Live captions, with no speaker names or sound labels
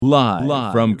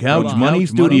Live from Couch Money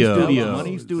Studio.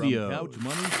 If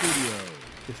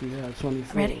you have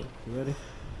 24. Ready? You ready?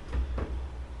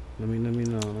 Let me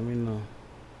know.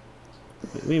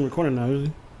 We ain't recording now, is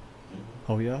we?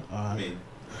 Oh yeah? Alright.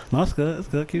 No, it's good.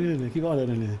 Keep it in there. Keep all that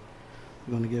in there.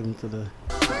 We're gonna give them to the...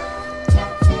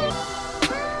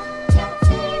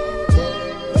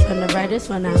 Gonna write this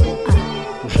one out.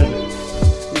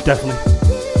 Definitely.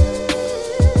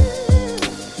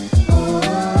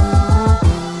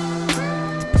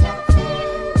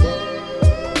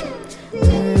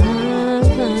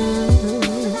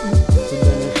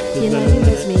 You know you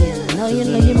miss me, and I know you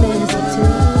miss me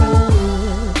too.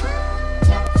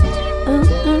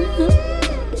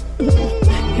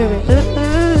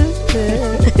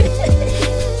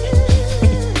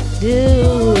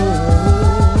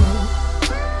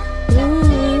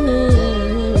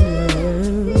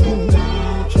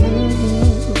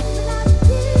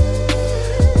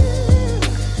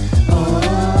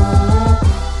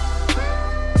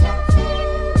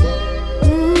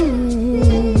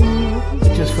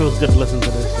 It just feels good to listen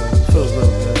to this. It feels real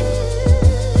good.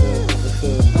 It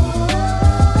feels...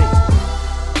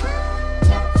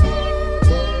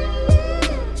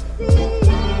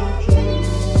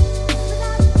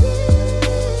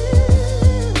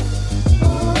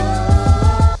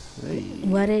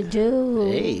 What it do?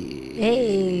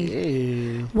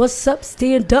 Hey. What's up,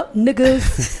 stand up,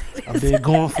 niggas? I've been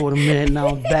going for a minute now.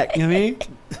 I'm back, you know what I mean?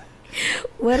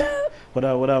 What up? What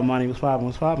up, Monty? What's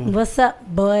poppin'? What's up,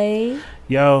 boy?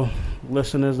 Yo,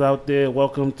 listeners out there,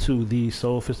 welcome to the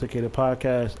Sophisticated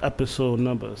Podcast, episode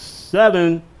number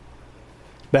 7.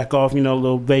 Back off, a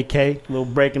little vacay, a little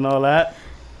break and all that.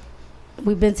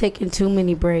 We've been taking too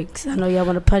many breaks. I know y'all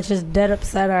want to punch us dead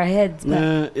upside our heads. But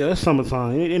Man, yeah, it's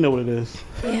summertime. You know what it is.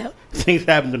 yeah. Things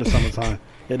happen in the summertime.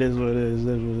 It is what it is. It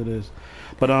is what it is.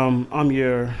 But I'm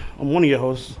one of your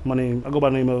hosts. I go by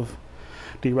the name of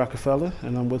D Rockefeller,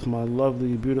 and I'm with my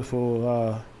lovely,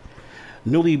 beautiful,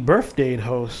 newly birthdayed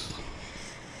host,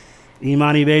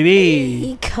 Imani baby.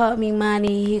 He called me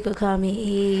Money. He could call me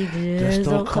Eve. Just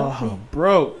don't call her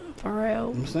broke. For real.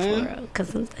 I'm saying? For real.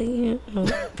 Because I'm saying,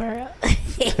 for real.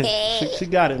 she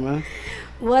got it, man.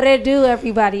 What it do,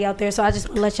 everybody out there? So I just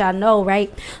want to let y'all know,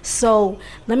 right? So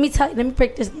let me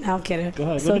break this. No, I'm kidding. Go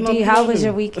ahead. So D, how was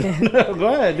your weekend?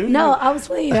 Go ahead, dude. No, I was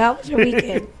playing. How was your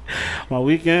weekend? My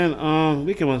weekend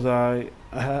was alright.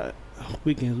 I had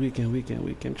weekend.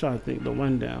 I'm trying to think the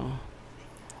rundown.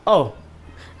 Oh,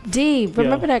 D,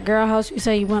 remember that girl house you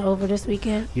said you went over this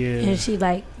weekend? yeah. And she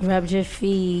like rubbed your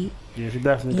feet, Yeah, she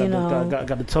definitely You got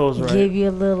the toes right. gave you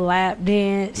a little lap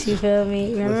dance. You feel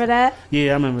me? Remember that?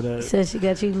 Yeah, I remember that. Said she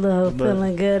got you little But-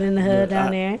 feeling good in the hood but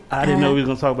down there. I didn't know we was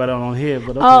gonna talk about it on here,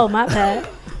 but okay. Oh, my bad.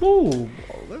 Ooh,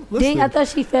 Dang, I thought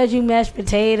she fed you mashed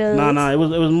potatoes. Nah. It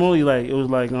was more like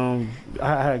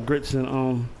I had grits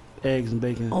and eggs and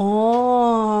bacon.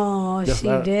 Oh, Just she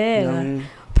that, did. You know what I mean?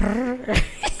 Prrr.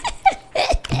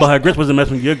 But her grits wasn't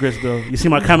messing with your grits though. You see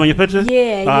my comment on your pictures?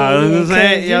 Yeah, You know what I'm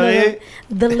saying? 'cause, You know what I mean?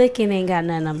 the licking ain't got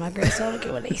nothing on my grits. So I don't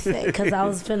care what they say. Because I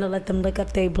was finna let them lick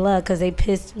up their blood because they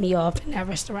pissed me off in that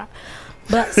restaurant.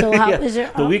 But so how Yeah, was your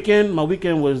my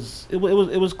weekend was it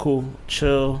was cool,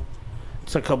 chill.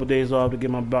 Took a couple days off to get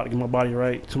my body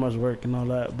right. Too much work and all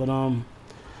that. But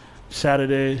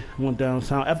Saturday went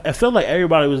downtown. I felt like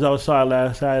everybody was outside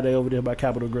last Saturday over there by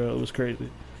Capitol Grill. It was crazy.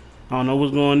 I don't know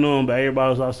what's going on, but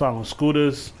everybody was outside on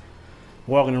scooters,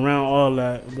 walking around, all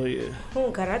that. But yeah.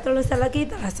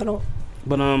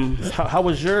 But how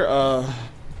was your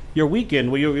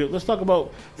weekend? Let's talk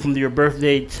about from your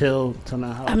birthday till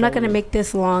now. I'm not going to make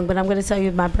this long, but I'm going to tell you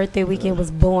my birthday weekend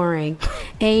was boring.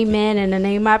 Amen. In the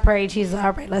name I pray, Jesus.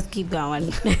 All right, let's keep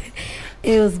going.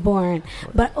 It was boring.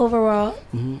 But overall,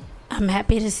 I'm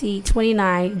happy to see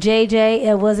 29. JJ,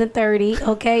 it wasn't 30.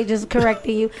 Okay, just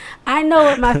correcting you. I know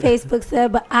what my Facebook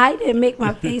said, but I didn't make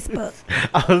my Facebook.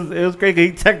 It was crazy.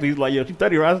 He texted me. He's like, "Yo, she's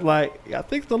 30." I was like, "Yeah, I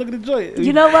think so. Look at the joint."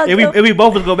 You know what? And we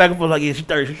both would go back and forth like, "Yeah, she's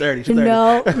 30.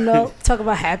 No. Talk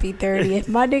about happy 30th.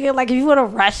 My nigga, like, if you want to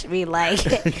rush me, like,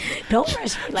 don't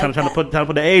rush me like trying to put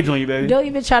the age on you, baby. Don't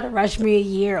even try to rush me a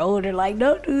year older. Like,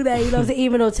 don't do that. You know what I'm saying?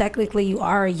 Even though technically you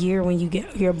are a year when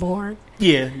you're born.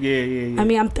 Yeah. I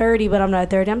mean, I'm 30, but I'm not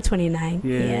 30. I'm 29.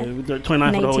 Yeah.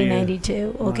 29 for the whole year.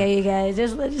 1992. Okay, you guys,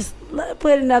 just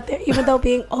put it out there. Even though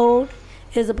being old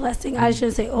is a blessing, I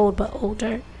shouldn't say old, but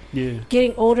older. Yeah.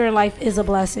 Getting older in life is a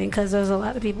blessing because there's a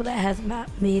lot of people that has not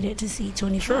made it to see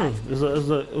 25. True. It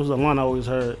was a line I always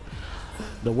heard.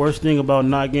 The worst thing about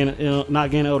not getting old is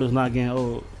not getting old.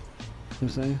 You know what I'm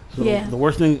saying? So yeah. The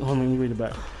worst thing. Hold on, let me read it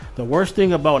back. The worst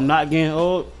thing about not getting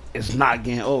old is not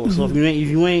getting old. So if you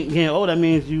ain't getting old, that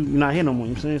means you're not here no more.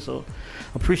 You know what I'm saying? So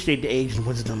appreciate the age and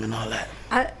wisdom and all that.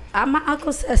 My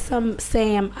uncle said some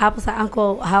saying. I was like,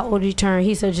 Uncle, how old you turn?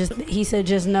 He said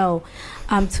just know,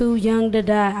 I'm too young to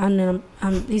die.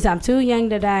 He said I'm too young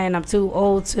to die and I'm too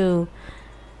old to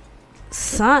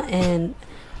something.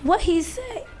 What he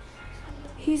say?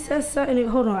 He said something.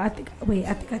 Hold on. I think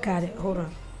I got it. Hold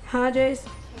on. Huh, Jace?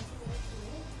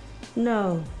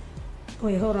 No.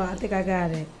 Wait, hold on. I think I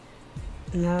got it.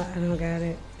 No, I don't got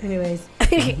it. Anyways,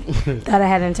 thought I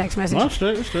had it in text message. No,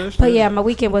 straight. But yeah, my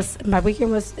weekend was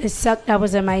it sucked. I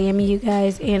was in Miami, you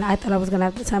guys, and I thought I was gonna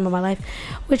have the time of my life,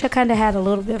 which I kind of had a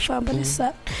little bit of fun, but it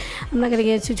sucked. I'm not gonna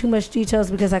get into too much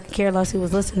details because I could care less who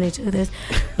was listening to this,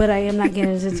 but I am not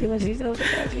getting into too much details.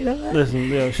 Because, you know what? Listen,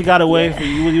 yo, she got away. For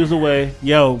you was away.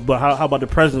 Yo, but how about the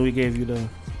present we gave you though?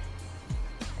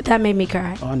 That made me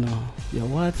cry. Oh no, yo,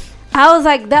 what? I was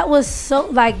like, that was so,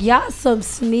 like, y'all some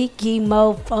sneaky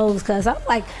mofos, because I'm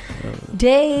like,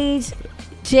 Jace,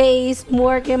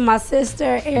 Morgan, my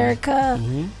sister, Erica,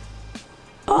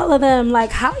 all of them, like,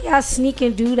 how y'all sneak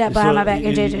and do that behind my back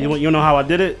and JJ? You know how I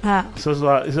did it? How? So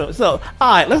all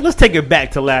right, let's take it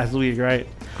back to last week, right?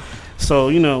 So,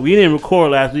 we didn't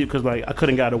record last week because, like, I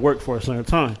couldn't get to work for a certain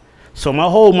time. So my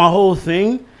whole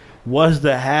thing was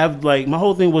to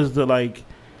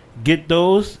get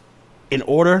those in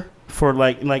order. For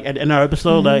like in our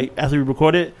episode, like after we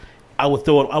recorded, I would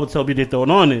tell BJ to throw it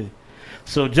on there.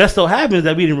 So just so happens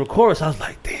that we didn't record, so I was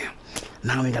like, damn,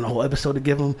 now we ain't got a whole episode to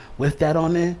give them with that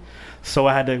on there. So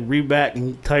I had to read back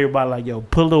and tell everybody like, yo,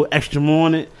 put a little extra more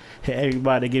on it. Hit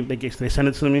everybody, they send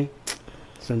it to me,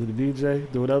 send it to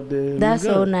DJ, do it up there. That's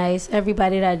so nice.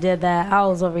 Everybody that did that, I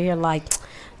was over here like,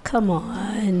 come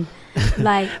on,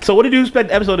 like. So what did you expect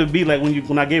the episode to be like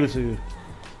when I gave it to you?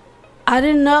 I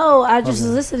didn't know. I just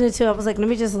listened to it. I was like, let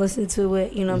me just listen to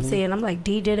it. You know what I'm saying? I'm like,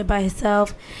 D did it by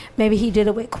himself. Maybe he did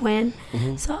it with Quinn.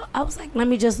 So I was like, let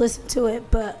me just listen to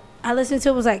it. But I listened to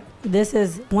it. Was like,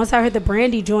 once I heard the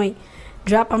Brandy joint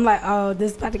drop, I'm like, oh,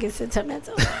 this is about to get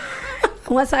sentimental.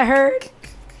 once I heard,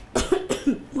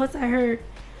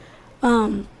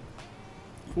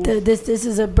 this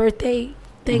is a birthday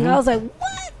thing, I was like,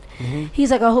 what? He's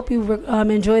like, I hope you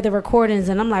enjoy the recordings.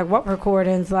 And I'm like, what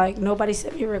recordings? Like, nobody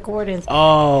sent me recordings.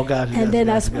 Oh, gotcha. And then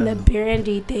that's when the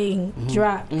Brandy thing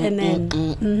dropped. And then,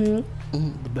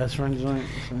 the best friend joint.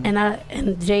 And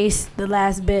Jace, the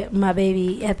last bit, my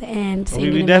baby, at the end.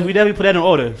 We definitely put that in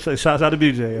order. So shouts out to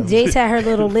BJ. Yo. Jace had her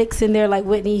little licks in there like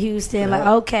Whitney Houston. Like,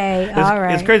 okay, all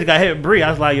right. It's crazy. I hit Bree. I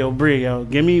was like, yo, Bree,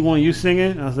 give me one you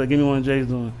singing. I was like, give me one Jace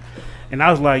doing. And I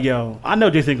was like, yo, I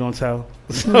know Jace ain't going to tell.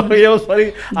 So, it was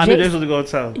funny. I knew Jace was going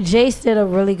to tell. Jace did a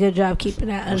really good job keeping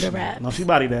that under wraps. No, she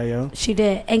bodied that, yo. She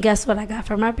did. And guess what I got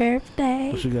for my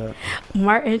birthday? What you got?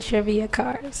 Martin trivia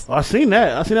cards. Oh, I seen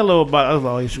that little bot. I was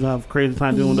like, oh, she's going to have a crazy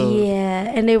time doing those.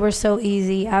 Yeah, and they were so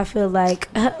easy. I feel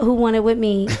like, who won it with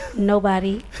me?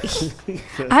 Nobody.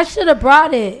 I should have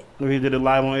brought it. We did it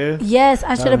live on air? Yes,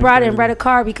 I should have brought it and read a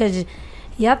card because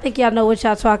y'all think y'all know what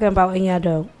y'all talking about and y'all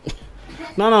don't.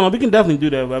 No. We can definitely do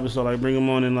that episode. Like, bring them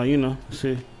on and,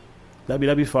 see.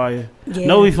 That'd be fire. Yeah.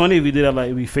 No, it'd be funny if we did that.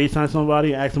 Like, we FaceTime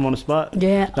somebody and ask them on the spot.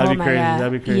 Yeah. That'd be crazy. God.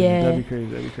 That'd be crazy. Yeah. That'd be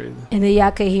crazy. And then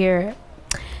y'all could hear it.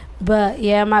 But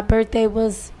yeah, my birthday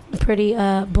was pretty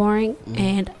boring,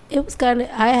 and it was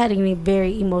I had a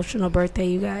very emotional birthday,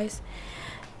 you guys.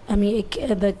 I mean,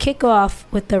 the kickoff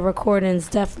with the recordings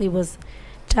definitely was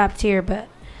top tier, but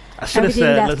I should have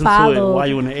said listen to it while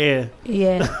you in the air.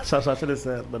 Yeah. so I should have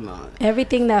said, but not.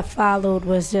 Everything that followed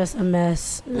was just a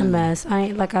mess. A mess.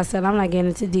 Like I said, I'm not getting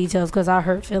into details because I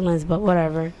hurt feelings, but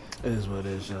whatever. It is what it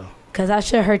is, yo. Because I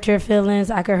should hurt your feelings.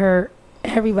 I could hurt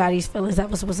everybody's feelings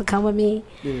that was supposed to come with me.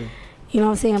 Yeah. You know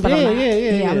what I'm saying? But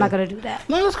I'm not going to do that.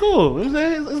 No, it's cool. You know what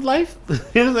I'm saying? It's life. You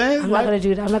know what I'm saying? I'm not going to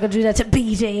do that. I'm not going to do that to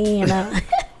BJ, you know.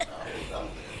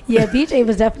 Yeah, BJ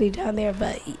was definitely down there,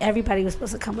 but everybody was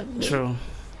supposed to come with me. True.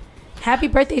 Happy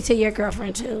birthday to your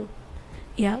girlfriend, too.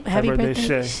 Yeah, happy birthday,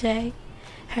 Shay. Shay.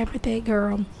 Happy birthday,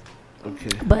 girl. Okay.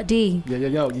 But D,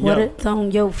 yo. What is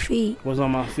on your feet? What's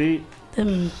on my feet?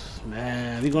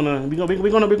 Man,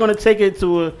 we're gonna take it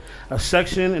to a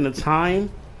section in a time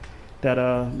that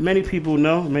many people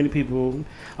know. Many people,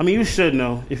 I mean, you should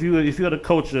know. If you're the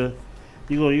culture,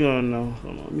 you're gonna know.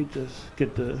 Hold on, let me just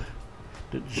get the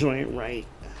joint right.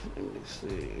 Let me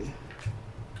see.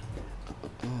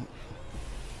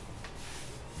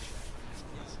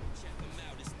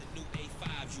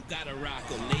 Gotta rock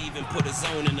him. They even put a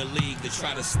zone in the league to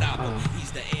try to stop him.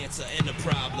 He's the answer and the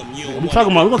problem. We're gonna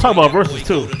talk about verses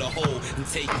too. To the hole and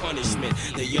take punishment.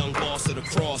 The young boss of the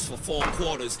cross for 4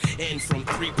 quarters. And from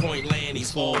 3-point land,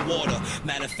 he's all water.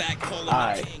 Matter of fact, call him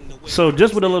the king. So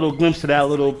just with a little glimpse to that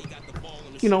little,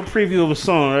 preview of a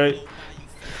song, right?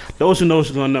 Those who know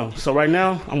gonna know. So right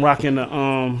now, I'm rocking the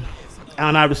Allen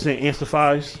Iverson Answer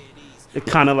 5s. It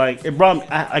kind of like it brought me.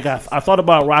 I thought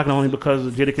about rocking only because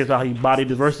of Jadakiss, how he bodied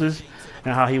the verses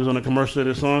and how he was on the commercial of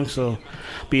the song. So,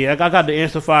 but yeah, I got the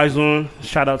Answer 5s on.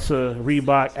 Shout out to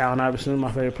Reebok, Allen Iverson,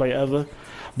 my favorite player ever.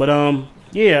 But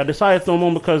yeah, I decided to throw him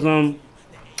on because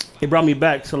it brought me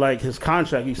back to like his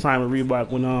contract he signed with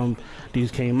Reebok when these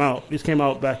came out. These came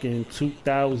out back in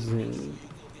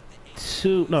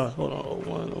 2002. No, hold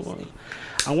on, 01.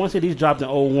 I want to say these dropped in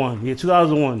 01. Yeah,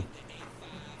 2001.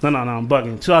 No, I'm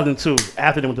bugging. 2002,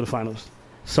 after they went to the finals.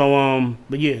 So,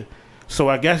 but yeah. So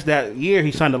I guess that year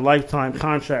he signed a lifetime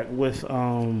contract with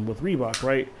Reebok,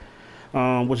 right?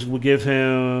 Which would give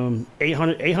him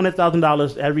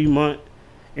 $800,000 every month,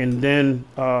 and then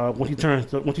once he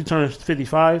turns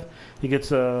 55, he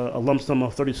gets a lump sum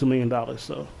of $32 million.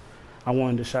 So I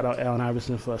wanted to shout out Allen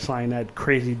Iverson for signing that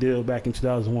crazy deal back in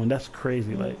 2001. That's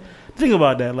crazy. Like, think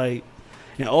about that. Like,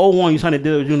 in 01, you signed a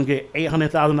deal, you're gonna get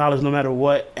 $800,000 no matter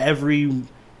what every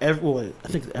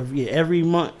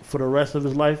month for the rest of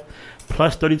his life,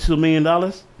 plus $32 million.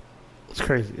 It's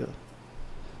crazy, yo.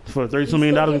 For $32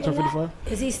 million in 55.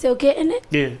 Is he still getting it?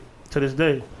 Yeah, to this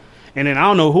day. And then I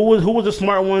don't know who was the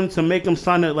smart one to make him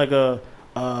sign it like a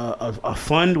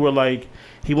fund where like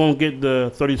he won't get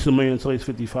the $32 million until he's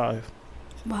 55.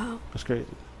 Wow, that's crazy,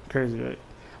 right?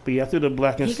 But yeah, through the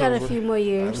black and silver. He got a few more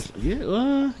years.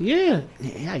 Yeah,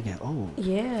 I get old.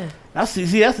 Yeah. That's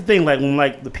the thing. Like when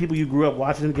like the people you grew up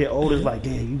watching get old, it's like,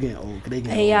 damn, you getting old. They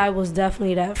get AI old. was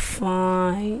definitely that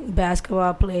fine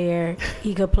basketball player.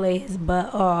 He could play his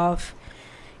butt off.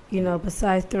 You know,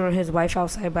 besides throwing his wife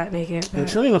outside butt naked. Yeah,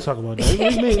 she ain't gonna talk about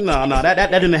that. No,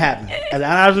 that didn't happen. As an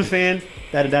Iverson fan,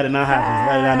 that did not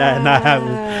happen. That did not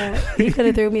happen. You could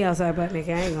have threw me outside butt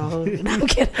naked. I ain't gonna hold you. No, I'm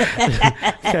kidding.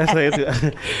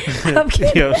 I'm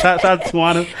kidding. Yo, shout out to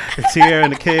Tawana, Tierra,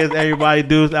 and the kids, everybody,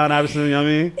 dudes, Allen Iverson. You know what I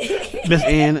mean? Miss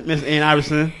Ann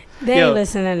Iverson. They ain't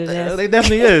listening to this. They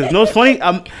definitely is. You know what's funny?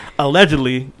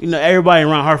 Allegedly, you know, everybody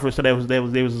around Hartford said they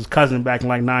was his cousin back in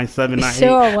like 97, 98,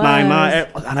 sure 99.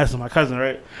 That's my cousin,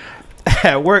 right?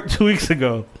 At work 2 weeks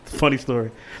ago. Funny story.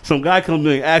 Some guy comes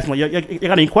in and asks me, like, you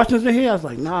got any questions in here? I was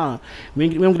like, nah. We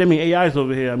don't get any AIs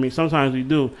over here. I mean, sometimes we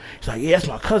do. He's like, yeah, that's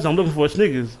my cousin. I'm looking for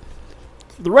sneakers.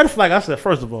 The red flag, I said,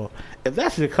 first of all, if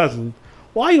that's your cousin,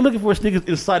 why are you looking for sneakers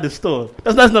inside the store?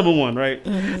 That's number one, right?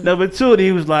 Mm-hmm. Number two,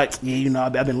 he was like, yeah, you know,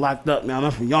 I've been locked up, man.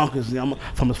 I'm from Yonkers. You know, I'm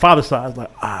from his father's side. I was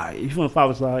like, all right, you from his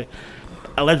father's side.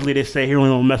 Allegedly, they say he really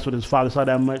don't mess with his father's side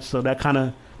that much, so that kind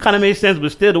of made sense.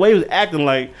 But still, the way he was acting,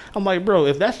 like, I'm like, bro,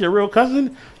 if that's your real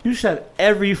cousin, you should have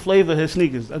every flavor of his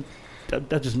sneakers.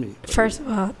 That's just me. First of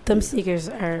all, them sneakers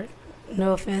are,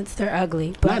 no offense, they're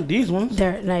ugly. But not these ones.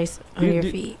 They're nice on your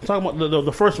feet. Talking about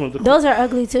the first ones. Those are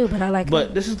ugly too, but I like them.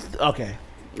 But this is, okay.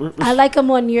 I like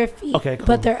them on your feet, okay, cool.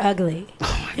 But they're ugly.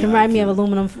 It reminds me of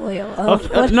aluminum foil.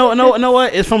 Okay. No,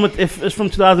 what? It's from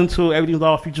 2002. Everything's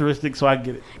all futuristic, so I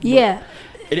get it. Yeah.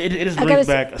 It just brings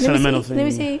back a sentimental thing. Let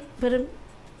me see. But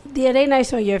yeah, they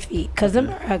nice on your feet because them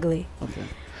are ugly. Okay.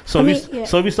 So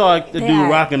if you saw like, the dude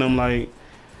rocking them, like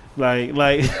he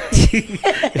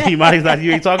might not.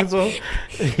 You ain't talking to him.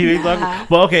 You ain't talking.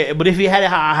 But okay. But if he had it,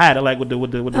 how I had it, like with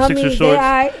the Sixers shorts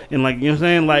and like, you know what I'm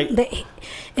saying, like.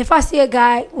 If I see a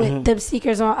guy with them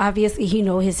sneakers on, obviously he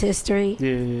know his history.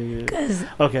 Yeah. Because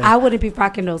I wouldn't be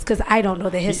rocking those because I don't know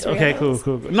the history. Okay, cool.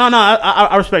 No,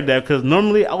 I respect that because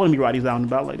normally I wouldn't be riding these out and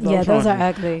about like. Yeah, those are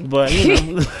ugly. But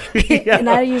you know, and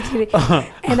I usually,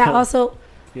 and I also.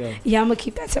 Yeah, I'm gonna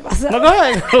keep that to myself. No, go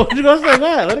ahead. What you gonna say? Go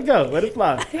ahead. Let it go. Let it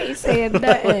fly. I ain't saying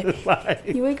nothing.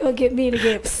 You ain't gonna get me to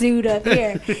get sued up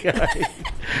here.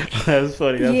 That's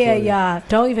funny. Y'all.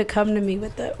 Don't even come to me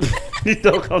with them. You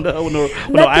don't come to with no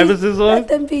Iversons on? Let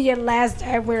them be your last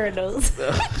time wearing those.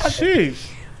 Sheesh.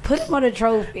 Put them on a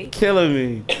trophy. Killing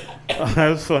me.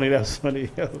 That's funny.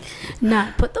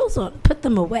 Nah, put those on. Put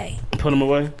them away. Put them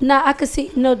away? Nah, I could see.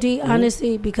 No, D,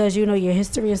 honestly, because you know your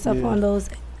history and stuff on those.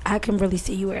 I can really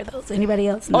see you wear those. Anybody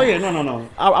else? Oh, yeah. No.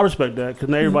 I respect that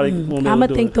because everybody won't be able to do it. I'm going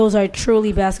to think those are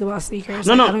truly basketball sneakers.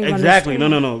 No, exactly. No.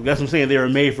 That's what I'm saying. They were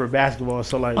made for basketball.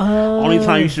 So, like, only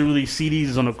time you should really see these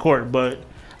is on the court. But,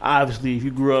 obviously, if you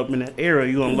grew up in that era,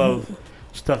 you're going to love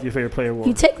stuff your favorite player wore.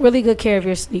 You take really good care of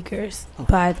your sneakers,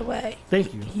 by the way.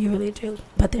 Thank you. You really do.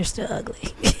 But they're still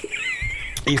ugly.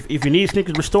 If you need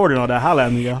sneakers restored and all that, holla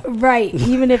at me, y'all. Right,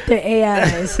 even if they're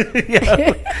AIs.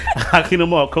 I clean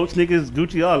them all. Coach sneakers,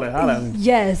 Gucci, all that. Holla at me.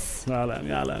 Yes. Holla at me.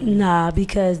 Nah,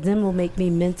 because them will make me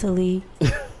mentally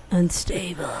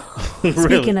unstable. Really?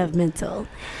 Speaking of mental,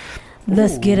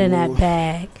 let's get in that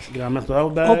bag. Get our mental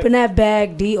health bag? Open that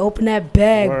bag, D. Open that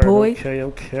bag, Word, boy.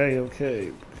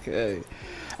 Okay.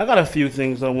 I got a few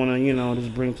things I want to,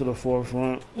 just bring to the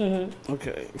forefront. Mm-hmm.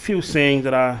 Okay. A few sayings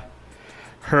that I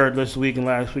heard this week and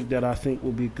last week that I think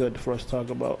would be good for us to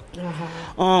talk about.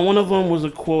 One of them was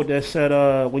a quote that said,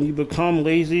 when you become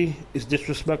lazy, it's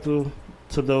disrespectful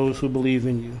to those who believe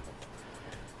in you.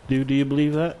 Do you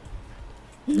believe that?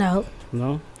 No.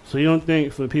 No? So you don't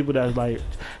think for the people that's like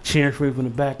cheering for you from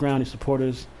the background, the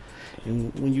supporters,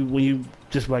 and when you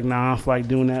just like, nah, I don't feel like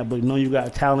doing that, but you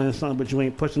got talent or something, but you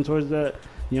ain't pushing towards that,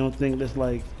 you don't think that's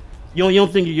like, you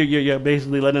don't think you're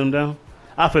basically letting them down?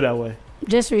 I feel that way.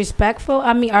 Disrespectful?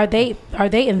 I mean, are they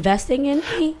investing in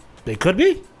me? They could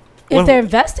be. If they're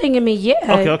investing in me, yeah,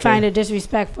 okay. kind of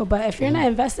disrespectful. But if you're not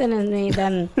investing in me,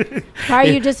 then why are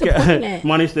you disappointed?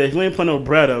 Money stays. You ain't putting no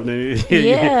bread up, then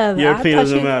Yeah, your opinion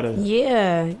doesn't matter.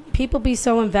 Yeah, people be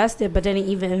so invested, but they didn't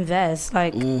even invest.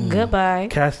 Like, goodbye.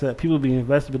 Cast that. People be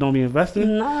invested, but don't be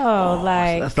investing. No,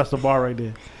 that's the bar right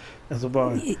there. That's a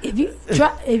bar.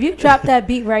 If you drop that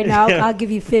beat right now, I'll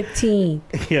give you 15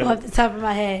 off the top of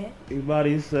my head.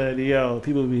 Everybody said,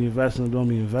 people be investing, don't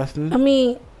be investing. I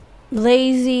mean,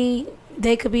 lazy.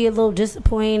 They could be a little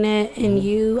disappointed in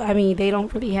you. I mean, they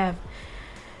don't really have.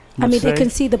 They can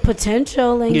see the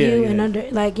potential in you and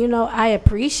I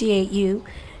appreciate you.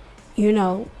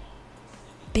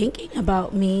 Thinking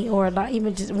about me or not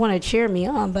even just want to cheer me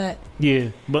on, but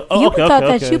you thought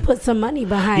that you put some money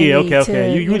behind me.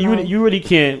 Okay. You really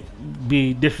can't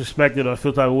be disrespected or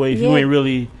feel type of way if you ain't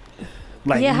really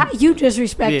like. Yeah, how you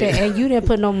disrespected and you didn't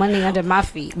put no money under my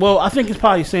feet. Well, I think it's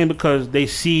probably saying because they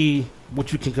see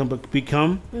what you can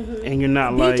become, and you're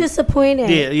not be disappointed.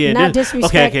 Not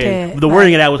disrespected. Okay. The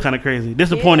wording of that was kind of crazy.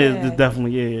 Disappointed is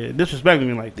definitely disrespecting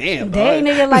me. Like, damn. Dang,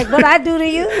 nigga, like what I do to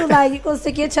you? Like you gonna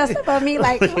stick your chest up on me?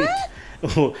 Like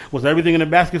what? Was everything in the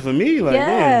basket for me?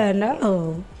 Like,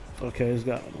 no. Okay, it's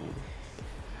got.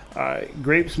 All right,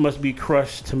 grapes must be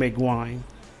crushed to make wine.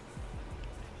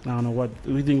 I don't know what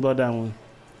do you think about that one.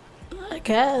 I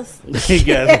guess. Right?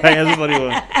 That's a funny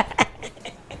one.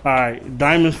 All right,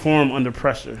 diamonds form under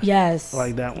pressure. Yes, I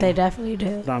like that one. They definitely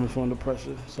do. Diamonds form under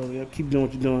pressure. So keep doing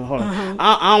what you're doing. Hold on.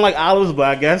 I don't like olives, but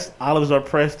I guess olives are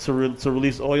pressed to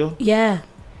release oil. Yeah.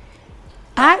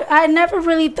 I never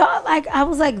really thought I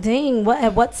was like, dang,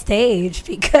 at what stage?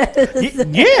 Because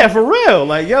for real,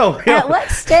 like yo. At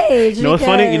what stage? It's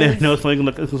funny. It's funny.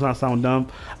 Look, this gonna sound dumb.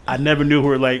 I never knew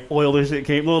where like oil and shit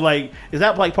came. Well, like is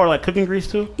that like part of like cooking grease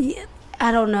too? Yeah,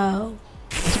 I don't know.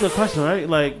 That's a good question, right?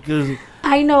 Like because.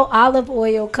 I know olive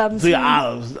oil comes from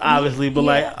olives, obviously, but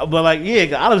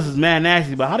olives is mad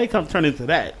nasty. But how they turn into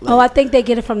that? Like, I think they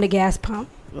get it from the gas pump.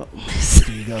 There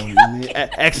you go,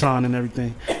 Exxon and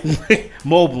everything,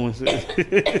 Mobil and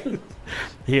shit.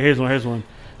 Here's one.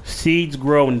 Seeds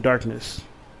grow in darkness.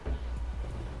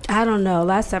 I don't know.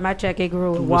 Last time I checked, it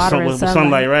grew with water and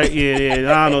sunlight. Right?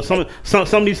 Yeah. I don't know.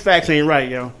 Some of these facts ain't right,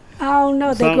 yo. I don't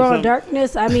know. They grow in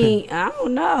darkness. I mean, I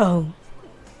don't know.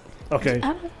 Okay.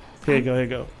 Here you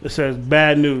go. It says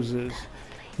bad news is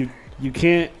you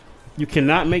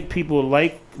cannot make people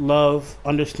like, love,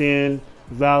 understand,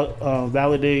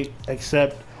 validate,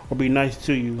 accept, or be nice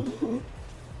to you. Mm-hmm.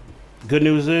 Good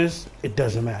news is it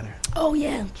doesn't matter. Oh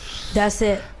yeah, that's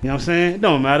it. You know what I'm saying? It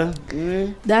don't matter.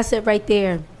 Yeah. That's it right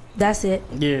there. That's it.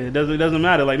 Yeah, it doesn't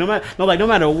matter. Like no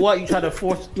matter what you try to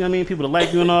force, people to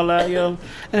like you and all that, yo.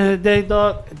 And the day,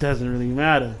 dog, it doesn't really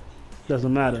matter.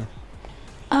 Doesn't matter.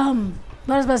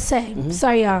 What I was about to say.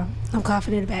 Sorry, y'all. I'm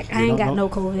coughing in the back. I ain't got no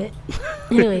COVID.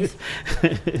 Anyways.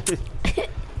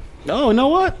 Oh, you know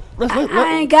what?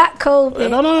 I ain't got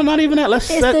COVID. No, not even that. It's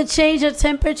the change of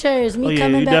temperatures. Me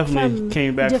coming back from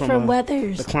different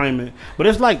weathers. The climate. But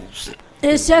it's like...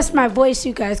 It's just my voice,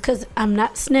 you guys, because I'm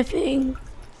not sniffing.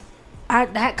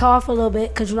 I cough a little bit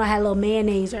because, I had a little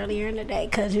mayonnaise earlier in the day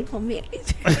because,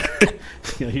 mayonnaise.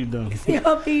 Yeah, you dumb. See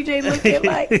how BJ looking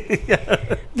like?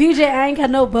 BJ, I ain't got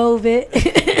no bovid.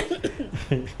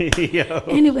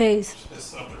 Anyways.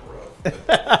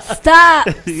 Stop.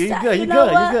 You good,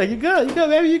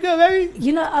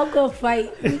 baby. I'm going to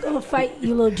fight. We're going to fight,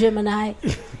 you little Gemini.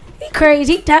 He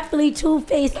crazy. He definitely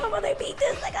two-faced. I'm going to beat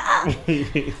this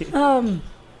nigga up.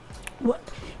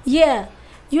 Yeah.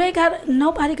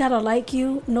 Nobody got to like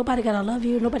you. Nobody got to love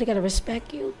you. Nobody got to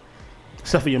respect you.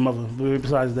 Except for your mother.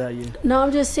 Besides that, yeah. No,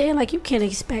 I'm just saying, you can't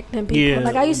expect them people.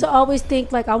 Yeah. I used to always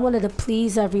think, I wanted to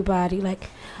please everybody.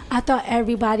 I thought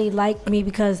everybody liked me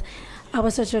because I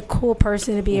was such a cool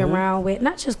person to be around with.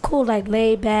 Not just cool,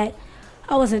 laid back.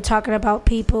 I wasn't talking about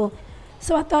people.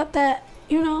 So I thought that,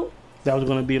 that was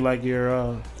going to be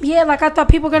your... Yeah, I thought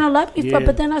people were going to love me for it.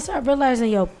 But then I started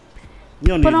realizing,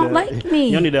 people don't like me.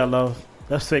 You don't need that love.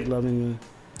 That's fake love anyway.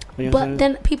 You know what I'm But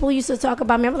saying? then people used to talk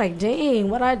about me. I'm like, dang,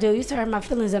 what I do? You to hurt my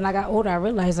feelings. And I got older. I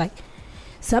realized like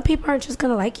some people aren't just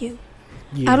gonna like you.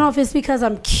 Yeah. I don't know if it's because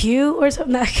I'm cute or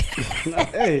something.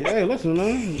 hey, listen,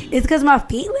 man. It's because my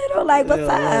feet little. Like, what's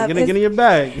up? Get in your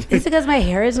bag. It's because my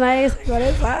hair is nice. Like, what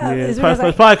is up? Yeah, It's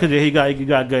it's probably because you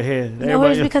got good hair. no,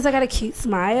 it's because I got a cute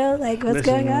smile. Like, what's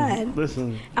going on?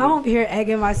 Listen, I'm over here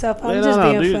egging myself. I'm Yeah, just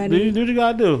being do funny. what you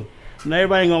gotta do. And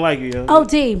everybody ain't gonna like you. Yo. Oh,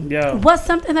 D, Yeah. what's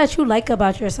something that you like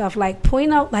about yourself? Like,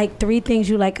 point out like 3 things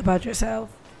you like about yourself.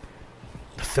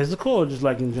 Physical or just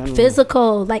like in general?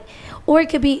 Physical, like, or it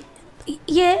could be,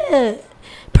 yeah.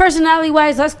 Personality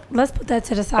wise, let's put that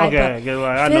to the side. Okay, But get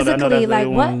right. I know that's physically, the like,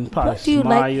 one. what Probably do you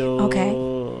like? smile, Okay.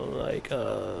 Like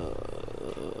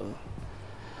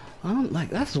I don't like.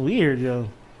 That's weird, yo.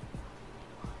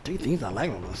 3 things I like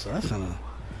about myself. That's kind of.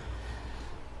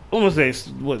 I'm gonna say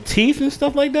what, teeth and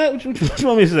stuff like that. What you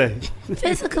want me to say?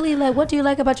 Physically, like, what do you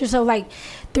like about yourself? Like,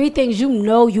 3 things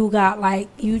you got. Like,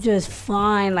 you just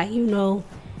fine. Like,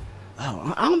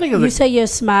 Oh, I don't think it's you say your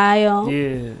smile.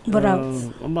 Yeah. What else?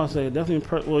 I'm about to say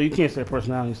definitely. Well, you can't say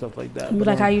personality and stuff like that. You but,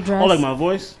 like how you dress? Oh, like my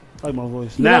voice. I like my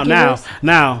voice. You Now, like your now,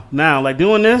 voice? now, like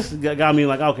doing this got me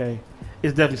like, okay,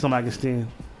 it's definitely something I can stand.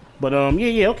 But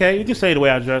yeah, okay. You can say the way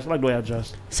I dress. I like the way I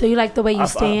dress. So you like the way you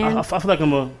stand? I feel like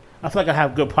I feel like I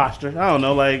have good posture. I don't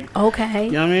know, like, Okay.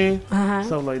 you know what I mean? Uh-huh.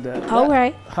 Stuff like that. All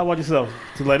right. How about yourself?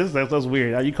 Cause like that's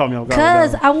weird. You call me off guard.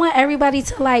 Because with I want everybody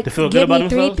to like To feel good give about me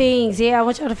 3 themselves? things. Yeah, I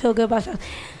want y'all to feel good about yourself.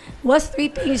 What's 3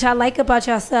 things y'all like about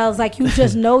yourselves? Like, you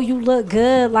just know you look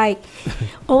good. Like,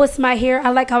 oh, it's my hair. I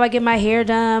like how I get my hair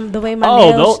done. The way my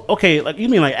that. nails. Okay. Like you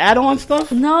mean like add-on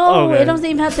stuff? No, Okay. it doesn't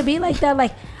even have to be like that.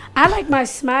 Like, I like my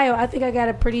smile. I think I got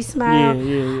a pretty smile.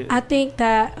 Yeah. I think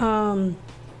that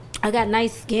I got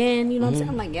nice skin. You know what I'm saying?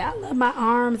 I'm like, yeah, I love my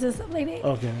arms and stuff like that.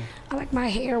 Okay. I like my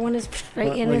hair when it's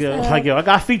straight and Like, stuff. like yo, I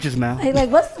got features now.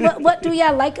 Like what do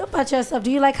y'all like about yourself?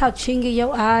 Do you like how chingy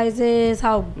your eyes is,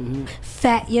 how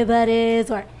fat your butt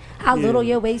is, or how Yeah. little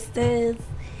your waist is?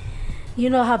 You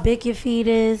know how big your feet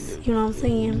is. You know what I'm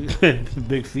saying?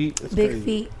 Big feet. That's Big crazy.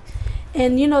 feet.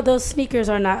 And you know those sneakers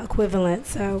are not equivalent,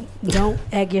 so don't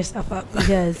egg yourself up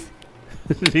because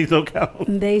These don't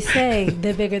count. they say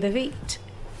the bigger the feet,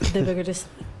 the bigger the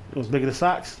sneakers. It was bigger the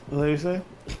socks. Is that what you say?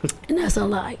 And that's a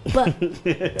lie. But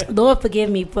Lord forgive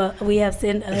me, but we have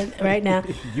sinned right now.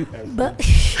 You have. But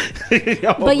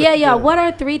but yeah, y'all. What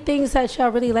are 3 things that y'all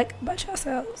really like about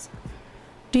yourselves?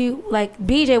 Do you like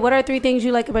BJ? What are 3 things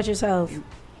you like about yourself?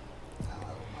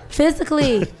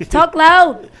 Physically, talk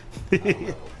loud.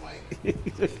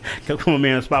 Come on,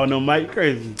 man, a spot with no mic,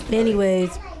 crazy. Anyways,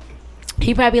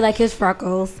 he probably like his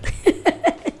freckles.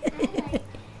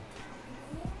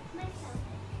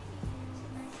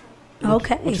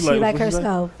 Okay, What you she like what you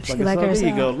herself. She like yourself? There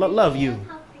you go. herself. Love you.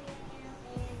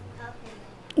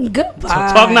 Goodbye.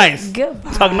 Talk nice.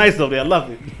 Goodbye. Talk nice over there. I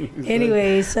love it.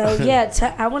 Anyway, so yeah,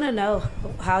 I want to know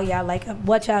how y'all like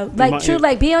what y'all like. My- True,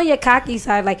 like be on your cocky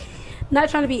side, like not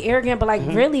trying to be arrogant, but like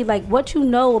really like what you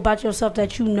know about yourself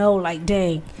that you know, like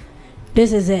dang,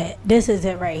 this is it. This is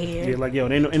it right Yeah, here. like yo,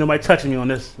 ain't nobody touching you on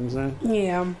this. You know what I'm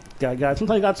saying? Yeah,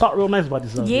 Sometimes you gotta talk real nice about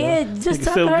yourself. Yeah, you know? just Make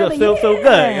talk you feel early, good. Feel good.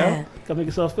 yeah. Yo. Gotta make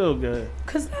yourself feel good.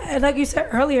 Cause like you said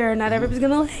earlier, not everybody's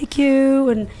gonna like you,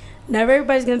 and not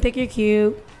everybody's gonna think you're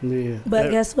cute. Yeah.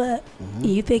 But guess what?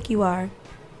 You think you are.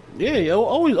 Yeah, yo,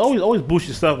 always boost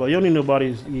yourself up. You don't need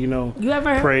nobody's, You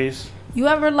ever praise. You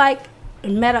ever like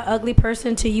met an ugly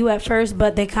person to you at first,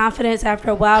 but their confidence after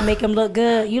a while make them look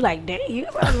good? You like, dang, you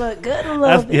gotta look good a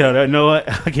little bit. Yeah, you know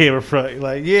what? I gave her front.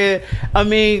 Like, yeah, I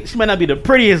mean, she might not be the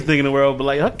prettiest thing in the world, but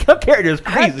like her character is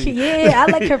crazy. Yeah,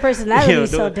 I like her personality. Yo,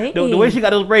 so the dang. way she got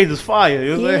those braids is fire.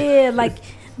 You know what I'm saying? Yeah, like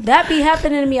that be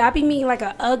happening to me. I be meeting like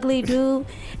an ugly dude,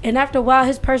 and after a while,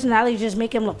 his personality just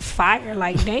make him look fire.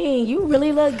 Like, dang, you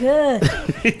really look good.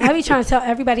 I be trying to tell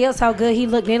everybody else how good he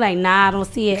look. They like, nah, I don't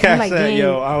see it. I'm I like, said, dang.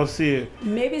 yo, I don't see it.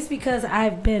 Maybe it's because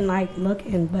I've been like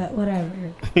looking, but whatever.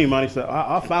 Imani said,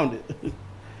 I found it.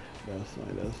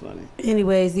 That's funny.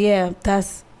 Anyways, yeah,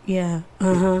 that's yeah.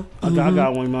 I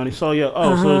got one, Imani. So yeah.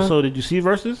 So did you see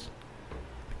Versus?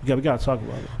 We gotta talk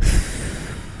about it.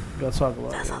 We gotta talk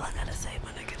about That's it. all I gotta say,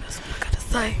 my nigga. That's all I gotta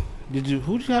say.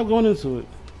 Who did you have going into it?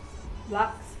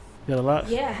 Locks. You had a lot.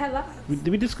 Yeah, I had locks.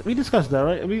 We discussed that,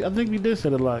 right? I think we did say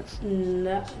the locks.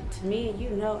 No, to me,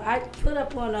 you know, I put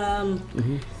up on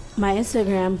my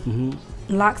Instagram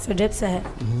locks or Dipset.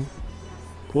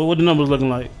 What the numbers looking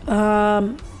like?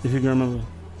 If you can remember.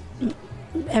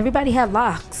 Everybody had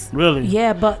locks. Really?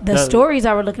 Yeah, but the stories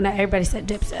I were looking at, everybody said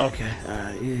Dipset. Okay.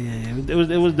 Yeah.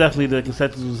 It was definitely the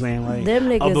consensus was saying like Them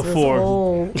niggas before. was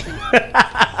old.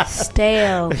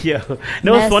 Stale. Yeah,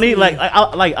 no, it's funny. Messy.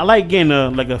 I like getting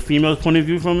a female's point of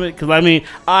view from it, because I mean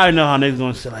I know how niggas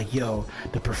gonna say like, yo,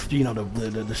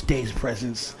 the stage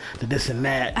presence, the this and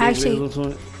that. Actually,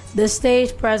 the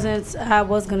stage presence, I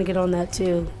was gonna get on that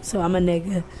too. So I'm a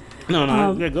nigga.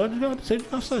 No, yeah, go say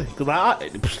what I say. Because I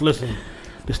listen,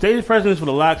 the stage presence for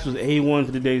the Locks was A1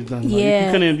 to the day's done. Like, Yeah,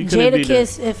 you couldn't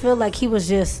Jadakiss, it felt like he was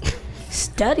just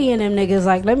studying them niggas.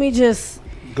 Like, let me just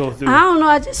go through. I don't know.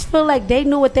 I just feel like they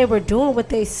knew what they were doing with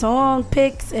their song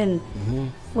picks and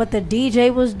what the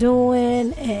DJ was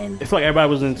doing, and It felt like everybody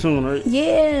was in tune, right?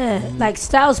 yeah, like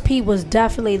Styles P was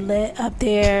definitely lit up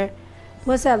there.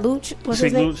 What's that, Luch? What's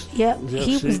his Sick name? Luch? Yep, Yep,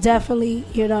 he was Sick. definitely,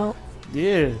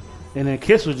 Yeah. And then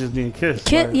Kiss was just being Kiss.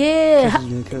 Kid, like, yeah, Kiss was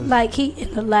being Kiss. like he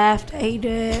in the laugh that he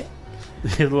did.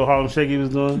 His little Harlem Shake he was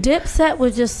doing. Dipset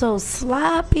was just so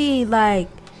sloppy, like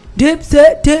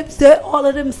Dipset, all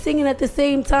of them singing at the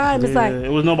same time. It's like it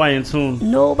was nobody in tune.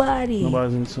 nobody.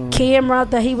 Nobody's in tune. Camera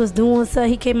that he was doing, so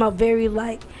he came out very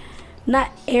like not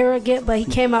arrogant, but he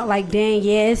came out like, dang,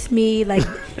 yeah, it's me. Like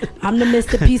I'm the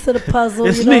Mr. Piece of the puzzle.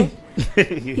 It's you know?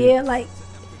 me. Yeah, like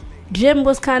Jim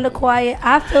was kind of quiet.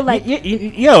 I feel like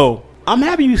Yo, I'm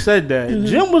happy you said that.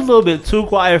 Jim was a little bit too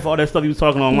quiet for all that stuff he was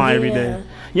talking online every Yeah. day.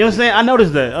 You know what I'm saying? I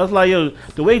noticed that. I was like, yo,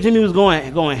 the way Jimmy was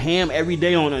going ham every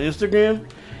day on Instagram,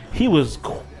 he was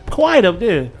quiet up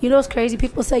there. you know what's crazy?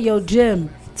 People say, yo, Jim,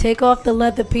 take off the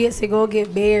leather pants and go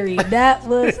get buried. That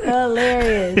was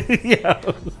hilarious.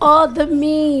 Yo. All the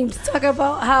memes talk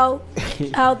about how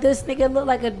this nigga looked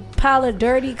like a pile of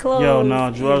dirty clothes. Yo,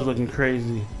 no, Joel's looking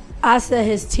crazy. I said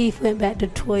his teeth went back to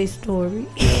Toy Story.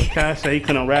 Kai said he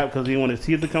couldn't rap because he wanted his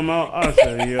teeth to come out. I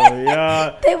said, yo,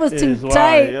 yeah. They was too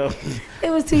tight. It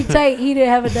was too tight. He didn't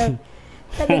have enough.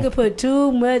 That nigga put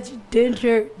too much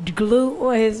denture glue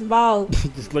on his mouth.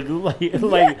 Just look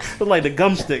like the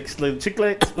gum sticks, like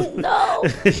chiclets. No.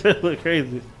 It look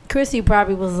crazy. Chrissy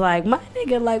probably was like, my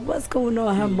nigga, like, what's going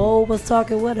on? Her mole was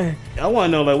talking with her. I want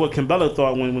to know like what Kimbella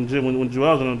thought when Joel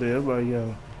was on there. It's like,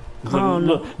 yo,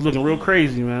 it's looking real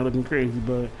crazy, man. Looking crazy,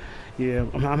 but yeah,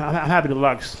 I'm happy the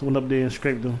Locks went up there and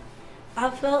scraped them. I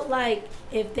felt like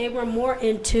if they were more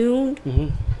in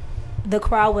tune, the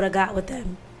crowd would have got with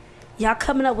them. Y'all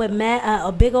coming up with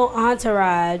a big old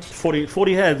entourage. 40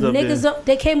 heads up Niggas, there.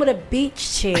 they came with a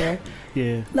beach chair.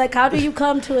 Yeah. Like, how do you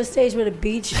come to a stage with a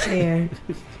beach chair?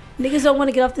 Niggas don't want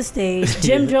to get off the stage.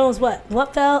 Jim Jones, what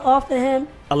fell off of him?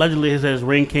 Allegedly, his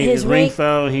ring His ring ring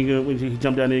fell, and he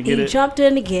jumped down there to get He it. jumped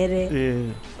in to get it.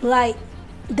 Yeah. Like,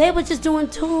 they were just doing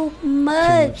too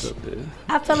much. Up there.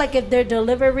 I felt like if their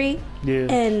delivery Yeah.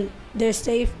 and their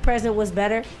stage presence was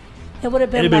better, it would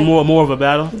have been It'd like, been more of a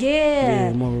battle.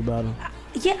 yeah, More of a battle.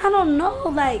 yeah. I don't know.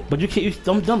 Like, But you can't.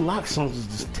 Them Lock songs is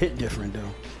just hit different though.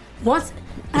 once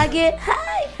I get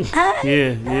high,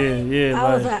 Yeah.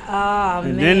 I was like, oh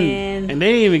and man. then and they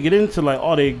didn't even get into like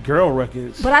all their girl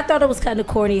records. But I thought it was kind of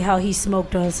corny how he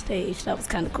smoked on stage. That was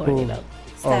kind of corny Cool. though.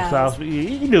 Oh, Styles.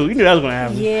 You knew that was gonna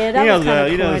happen. Yeah, that You was know, kind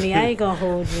of you know, corny. I ain't gonna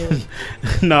hold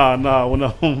you.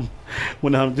 No.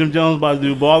 When Jim Jones about to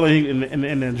do balling and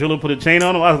then Driller put a chain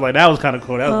on him, I was like, that was kind of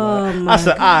cool. That was Oh, I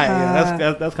said, my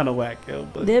yeah, that's kind of whack. Yo,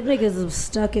 but Them niggas have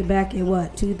stuck it back in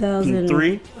what,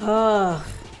 2003? 3, Ugh.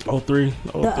 03,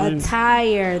 The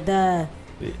attire, the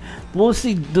Well,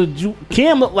 see,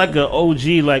 Cam looked like an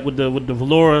OG, like with the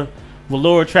velour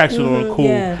tracksuit on, cool.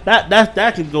 yeah.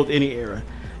 That can go to any era.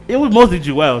 It was mostly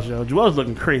Joel's, yo. Joel's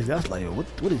looking crazy. I was like, yo,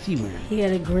 what is he wearing? he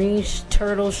had a green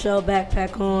turtle shell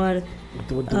backpack on,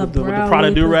 With a the brown Prada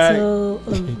Louis do-rag.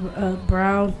 Vuitton, a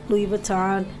brown Louis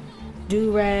Vuitton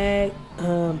do-rag. It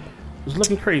was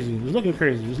looking crazy.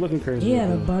 He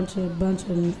had a bunch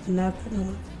of nothing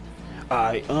on.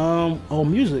 Alright,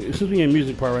 music. Since we in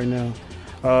music part right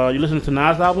now, you listening to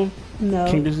Nas' album, No,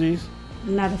 King Disease?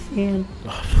 not a fan.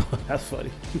 That's funny.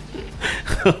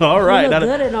 All right, He look now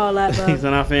good and all that, but he's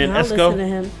not a fan. I don't Esco. listen to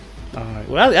him. All right.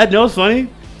 Well, I know it's funny.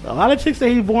 A lot of chicks say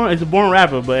he's a born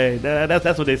rapper, but hey,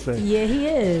 that's what they say. Yeah, he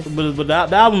is. But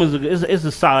the album is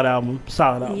a solid album.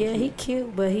 Yeah, he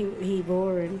cute, but he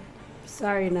boring.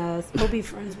 Sorry, Nas. We'll be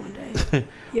friends one day.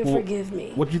 You'll Well, forgive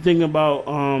me. What you think about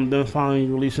them finally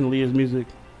releasing Leah's music?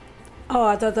 Oh,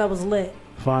 I thought that was lit.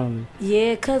 Finally.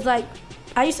 Yeah, cause like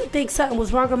I used to think something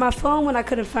was wrong on my phone when I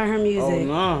couldn't find her music.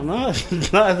 Oh no!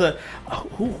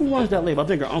 Who runs that label? I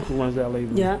think her uncle runs that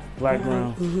label. Yeah. Black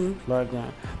Ground. Mm-hmm. Black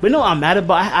Ground. But no, I'm mad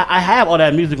about. I have all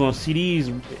that music on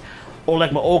CDs, or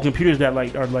like my old computers that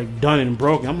like are like done and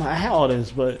broken. I have all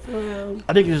this, but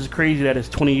I think it's just crazy that it's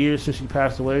 20 years since she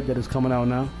passed away that it's coming out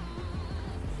now.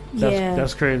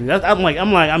 That's crazy. I'm like.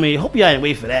 I mean, hope y'all didn't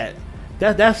wait for that.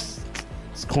 That's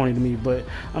it's corny to me, but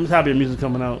I'm just happy the music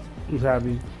coming out. I'm just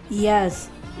happy. Yes,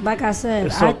 Like I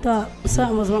said, So- I thought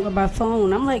something was wrong with my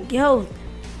phone. I'm like, yo,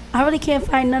 I really can't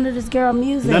find none of this girl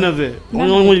music. None of it. None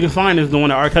The of only it. one you can find is the one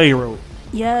that R. Kelly wrote.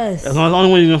 Yes. That's the only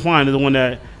one you can find is the one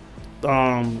that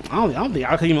I don't think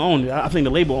R. Kelly even owned it. I think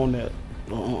the label owned that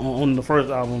on the first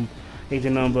album,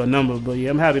 Agent Number. But yeah,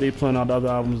 I'm happy they playing out the other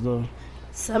albums though.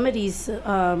 Some of these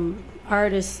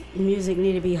artists' music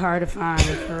need to be hard to find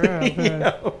for real.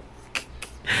 Bro.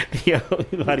 Yo,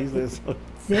 you know how he says.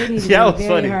 They need to Yeah, that be was very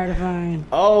funny. hard to find.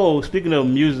 Oh, speaking of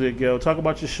music, yo, talk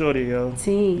about your shorty, yo.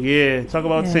 Team. Yeah, talk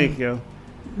about Yeah. Tink, yo.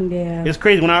 Yeah. It's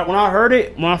crazy when I heard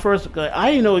it when I first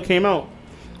I didn't know it came out.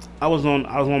 I was on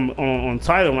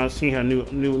Tidal when I seen her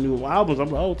new albums. I'm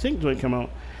like, oh, Tink joint come out,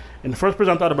 and the first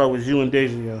person I thought about was you and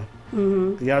Deja, yo.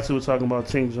 Mm-hmm. Y'all two were talking about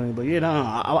Tink joint, but yeah,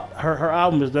 her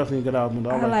album is definitely a good album. Though.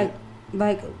 I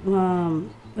like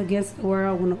Against the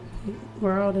World when the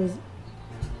world is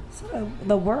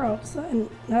the world. Something.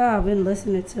 I've been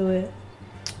listening to it.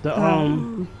 The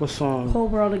what song? Whole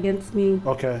World Against Me.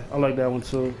 Okay, I like that one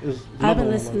too. I've been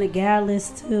listening to Gallus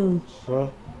too.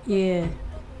 Well, Yeah.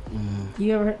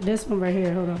 You ever heard this one right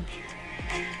here? Hold on.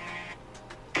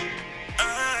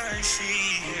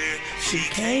 She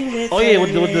came with. oh yeah, her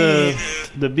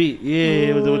with the beat,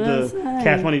 yeah, with Ooh, the that's nice.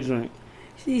 Cash Money joint.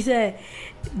 She said,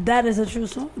 "That is a true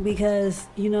song because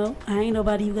I ain't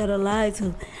nobody you gotta lie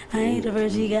to. I ain't the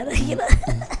person you gotta,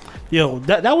 Yo,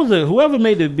 that was whoever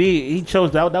made the beat. He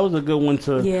chose that. That was a good one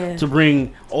to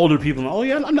bring older people. Oh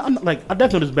yeah, I'm like I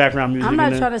definitely know this background music. I'm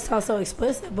not in trying there. to sound so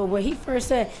explicit, but when he first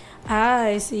said,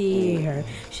 "I see her,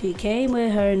 she came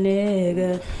with her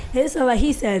nigga," it sounded like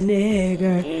he said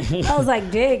nigga. I was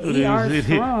like, "Dig, ER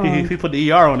strong." He put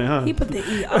the ER on it, huh? He put the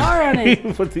ER on it.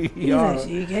 He put the He's ER. like,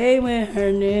 she came with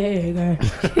her nigga.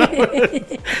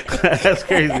 That's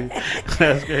crazy.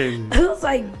 That's crazy. I was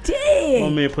like, My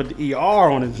dang. man put the ER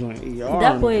on his joint. ER.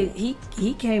 That on boy, it.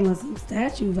 he came with some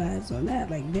statue vibes on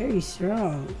that, like very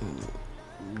strong.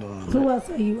 Who else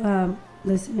are you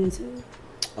listening to?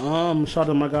 Shout out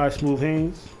to my guy Smooth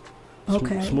Haynes.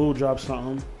 Okay. Smooth dropped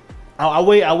something. I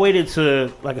waited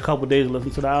to like a couple days to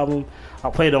listen to the album. I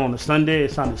played it on a Sunday.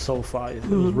 It sounded so fire. It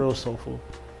was real soulful.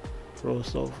 Real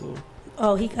soulful.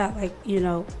 Oh, he got like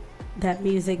that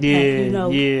music. Yeah,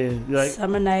 that, yeah. Like,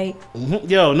 Summer Night.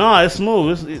 yo, nah, it's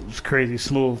smooth. It's crazy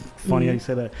smooth. Funny how you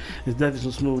say that. It's definitely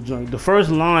some smooth joint. The first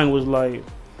line was like,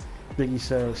 Biggie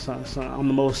said, son, I'm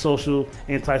the most social,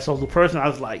 antisocial person. I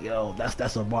was like, yo,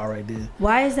 that's a bar right there.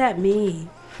 Why is that me?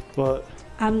 But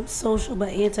I'm social but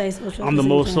antisocial. I'm the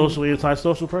most social,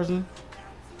 antisocial person.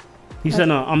 He said,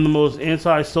 no, I'm the most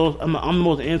antisocial. I'm the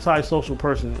most antisocial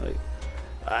person.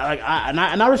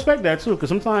 I respect that too, because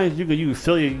sometimes you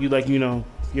feel you like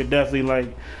you're definitely like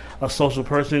a social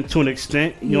person to an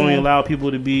extent. You only allow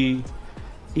people to be,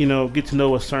 get to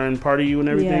know a certain part of you and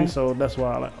everything. Yeah. So that's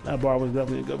why I like that bar was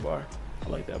definitely a good bar. I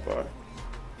like that bar.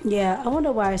 Yeah, I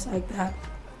wonder why it's like that.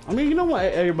 I mean, you know what?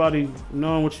 Everybody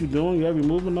knowing what you're doing, you every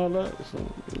move and all that. So,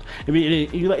 I mean,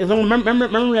 remember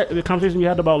the conversation we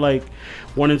had about like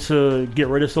wanting to get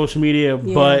rid of social media,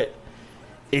 but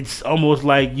it's almost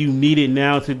like you need it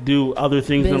now to do other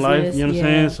things in life. You know what I'm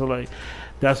saying? So like,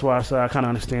 that's why I said I kind of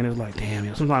understand. It's like, damn,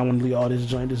 sometimes I want to leave all this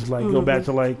joint. Just like go back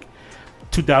to like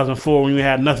 2004 when you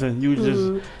had nothing. You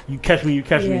just you catch me. You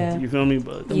feel me?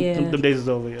 But them days is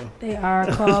over, yo. They are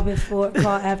call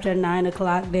after 9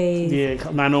 o'clock days. Yeah,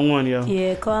 901, yo.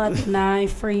 Yeah, call after 9,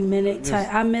 free minute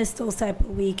type. I miss those type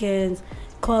of weekends.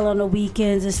 Call on the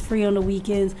weekends. It's free on the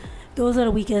weekends. Those are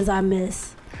the weekends I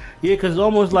miss. Yeah, because it's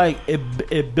almost like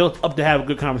it built up to have a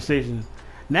good conversation.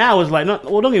 Now it's like, don't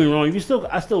get me wrong.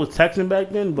 I still was texting back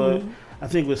then, but I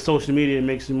think with social media it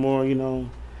makes it more,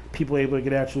 people able to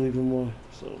get at you even more.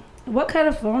 So, what kind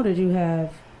of phone did you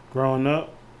have? Growing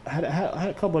up, I had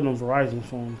a couple of them Verizon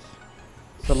phones.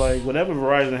 So like whatever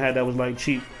Verizon had that was like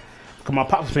cheap, because my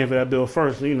pops was paying for that bill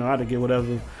first. So, I had to get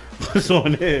whatever was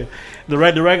on there. The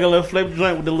regular flip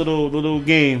joint with the little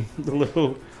game, the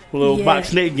little box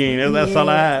snake game. That's all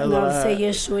I had. Say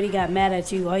your shorty got mad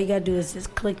at you. All you gotta do is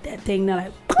just click that thing down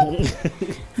like.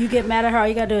 You get mad at her. All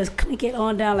you gotta do is click it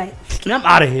on down like. I'm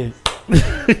out of here.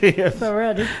 For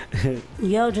real,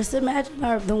 yo, just imagine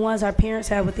the ones our parents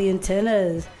had with the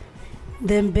antennas,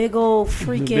 them big old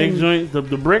freaking the big joint, the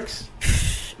bricks.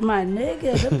 My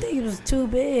nigga, them things was too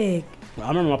big. I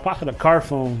remember my pocket had a car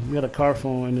phone. We had a car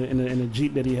phone in the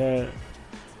Jeep that he had.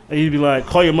 And he'd be like,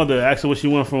 call your mother, ask her what she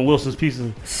want from Wilson's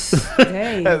Pizza.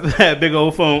 Dang. That big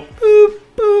old phone. Boop,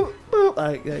 boop, boop.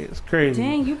 Like, it's crazy.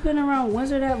 Dang, you been around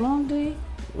Windsor that long, dude?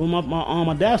 Well,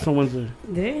 my dad's from Windsor.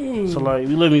 Dang. So like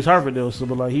we live in East Hartford though. So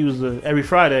but like he was every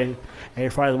Friday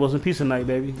Wilson Pizza night,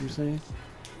 baby. You know what I'm saying?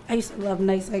 I used to love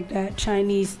nights like that,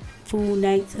 Chinese food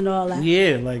nights and all that.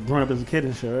 Yeah, like growing up as a kid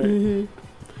and shit, right?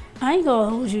 Mm-hmm. I ain't gonna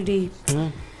hold you deep. Mm-hmm.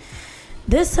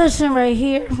 This session right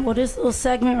here, well, this little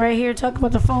segment right here, talking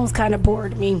about the phones, kind of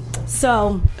bored me.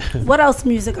 So, what else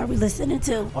music are we listening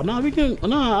to? Oh no, we can.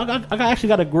 No, I actually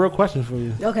got a real question for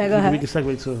you. Okay, go ahead. We can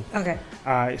segue too. Okay.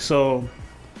 All right, so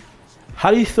how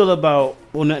do you feel about?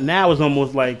 Well, now it's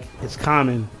almost like it's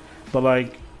common, but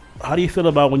like, how do you feel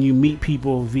about when you meet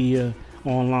people via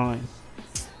online?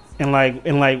 And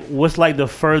like, what's like the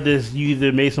furthest you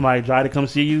either made somebody drive to come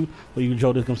see you, or you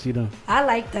drove to come see them? I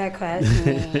like that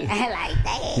question. I like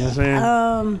that. You know what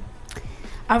I'm saying?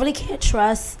 I really can't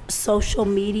trust social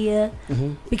media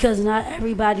because not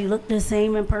everybody looked the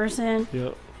same in person.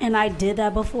 Yep. And I did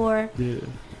that before. Yeah.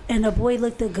 And the boy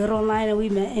looked good online, and we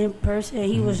met in person.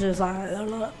 And he was just like,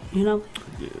 you know.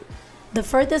 Yeah. The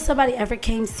furthest somebody ever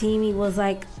came see me was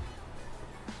like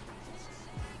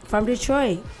from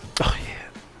Detroit. Oh yeah.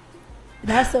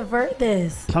 That's the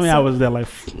furthest. Tell me I was there like,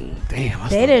 damn.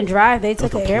 They didn't drive. They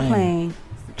took an airplane.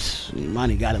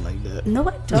 Money got it like that. No,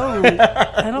 I don't.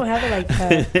 I don't have it like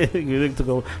that. You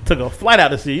took a flight out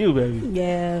to see you, baby.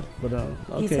 Yeah. But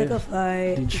okay. He took a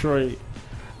flight. Detroit.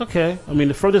 Okay. I mean,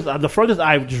 the furthest I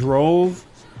drove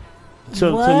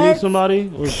to meet somebody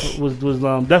was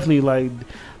definitely like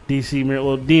DC,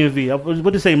 Maryland, DMV. I was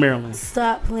about to say Maryland.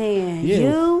 Stop playing. Yeah.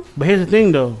 You? But here's the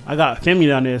thing, though. I got family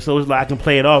down there, so it's like I can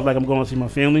play it off like I'm going to see my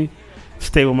family,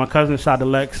 stay with my cousin, shout to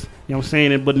Lex. You know what I'm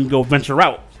saying? But then go venture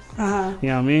out. Uh-huh. You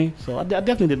know what I mean? So I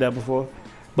definitely did that before.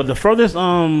 But the furthest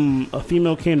a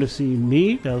female came to see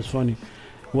me, that was funny,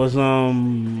 was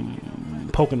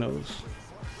Poconos.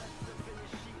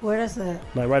 Where is that?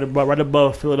 Like right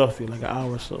above Philadelphia, like an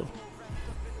hour or so.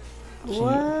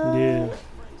 What? Yeah.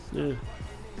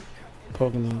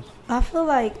 Poconos. I feel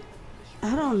like,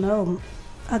 I don't know,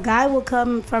 a guy will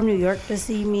come from New York to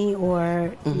see me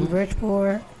or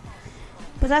Bridgeport.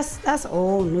 But that's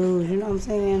old news, you know what I'm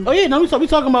saying? Oh yeah, no, we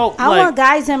talking about. I want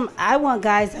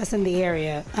guys that's in the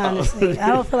area. Honestly, I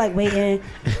don't feel like waiting.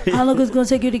 How long it's gonna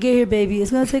take you to get here, baby?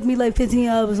 It's gonna take me like 15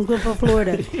 hours. I'm going from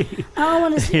Florida. I don't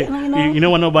want to see. You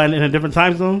don't want nobody in a different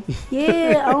time zone.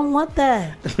 Yeah, I don't want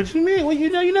that. What you mean? Well,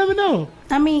 you never know.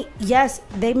 I mean, yes,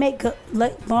 they make good,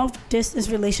 like long distance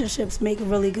relationships make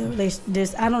really good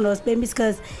relationships. I don't know. It's maybe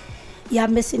because y'all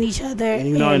missing each other. And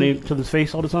you know, in each other's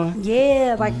face all the time?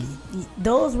 Yeah, like,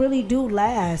 those really do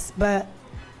last. But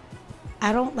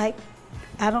I don't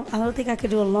think I could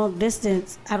do a long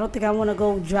distance. I don't think I want to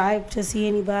go drive to see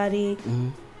anybody.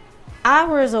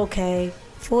 Hours, okay.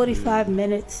 45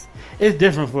 minutes. It's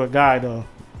different for a guy, though.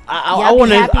 I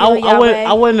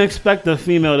wouldn't expect a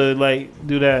female to, like,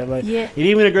 do that. Like, yeah. And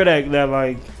even a girl that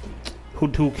like,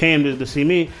 who came to see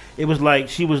me, it was like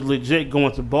she was legit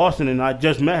going to Boston, and I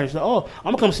just met her. She said, "Oh,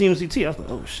 I'm gonna come see MCT." I was like,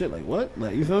 "Oh shit, like what?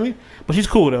 Like, you feel me?" But she's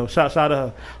cool though. Shout out to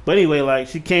her. But anyway, like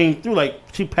she came through, like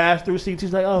she passed through CT.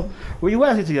 She's like, "Oh, where you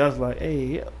at CT?" I was like,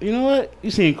 "Hey, you know what?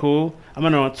 You seem cool." I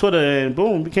met her on Twitter, and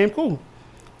boom, became cool.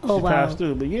 Oh she wow. passed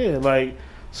through, but yeah, like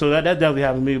so that definitely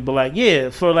happened to me. But like, yeah,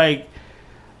 for like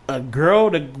a girl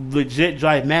to legit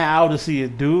drive mad out to see a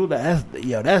dude,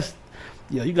 that's.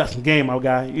 Yo, you got some game, my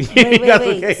guy.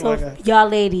 Wait. So, y'all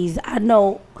ladies, I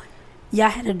know y'all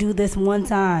had to do this one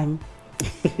time.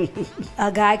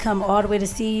 A guy come all the way to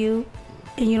see you,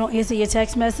 and you don't answer your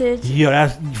text message. Yo,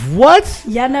 that's what?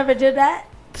 Y'all never did that?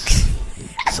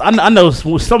 I know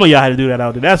some of y'all had to do that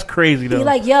out there. That's crazy, though. You're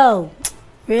like, yo,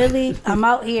 really? I'm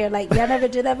out here. Like, y'all never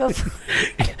did that before?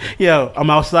 Yo, I'm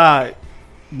outside.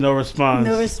 No response.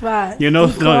 You know,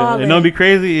 don't be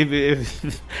crazy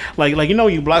if like you know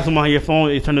when you block someone on your phone,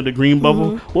 it turned to the green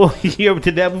bubble. Well, you ever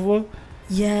did that before?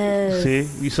 Yes.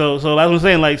 See, so that's what I'm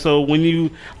saying. Like, so when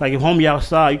you like if homie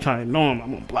outside, you trying to ignore him,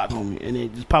 I'm gonna block homie, and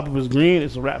it just pop up as green.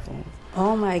 It's a wrap for him.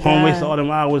 Oh my god. Home wasted all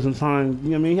them hours and time.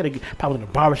 You know what I mean? He had to pop up in the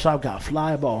barbershop, got a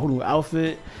fly, bought a whole new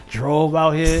outfit, drove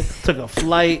out here, took a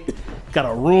flight, got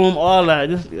a room, all that.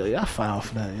 Just I filed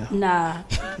for that. Yeah. Nah,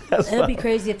 it'd be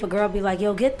crazy if a girl be like,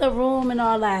 "Yo, get the room and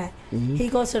all that." He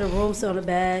goes to the room, sit on the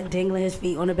bed, dangling his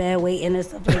feet on the bed, waiting and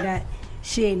stuff like that.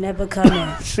 She ain't never coming.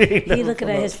 He looking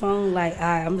at his phone like, "All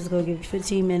right, I'm just gonna give you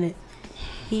 15 minutes."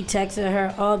 He texted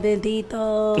her, "Oh,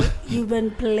 bendito, you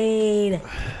been played."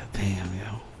 Damn, yo.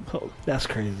 Oh, that's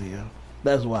crazy, yo.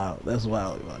 That's wild. That's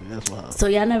wild. So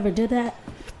y'all never did that?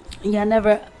 Y'all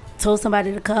never told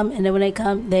somebody to come, and then when they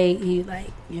come, you like,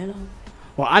 you know?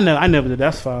 Well, I never did.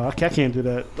 That's fine. I can't do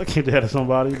that. I can't do that to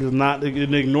somebody. Just not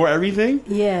ignore everything.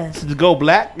 Yeah. To go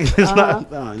black. It's not.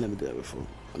 No, I never did that before.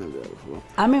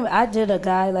 I mean, I did a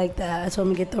guy like that. I told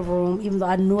him to get the room, even though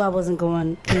I knew I wasn't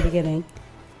going in the beginning.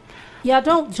 Y'all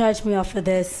don't judge me off of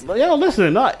this. But yo,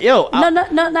 listen, not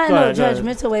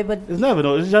judgmental way, but it's never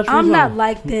no. It's judgmental. I'm not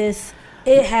like this.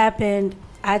 It happened.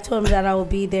 I told him that I would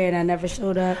be there, and I never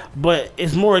showed up. But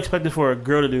it's more expected for a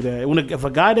girl to do that. If a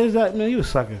guy does that, man, you a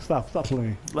sucker. Stop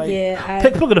playing. Like,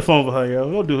 pick up the phone for her,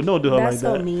 yo. Don't do her like that. That's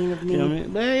so mean of me. You know what I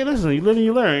mean? Man, hey, listen, you live and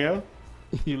you learn, yo.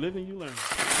 You live and you learn.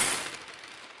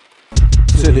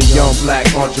 To the young black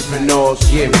entrepreneurs,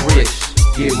 get rich,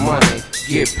 get money,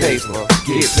 get paper,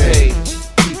 get paid.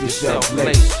 Keep yourself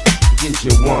laced, get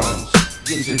your ones,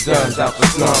 get your duns out the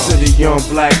slum. To the young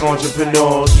black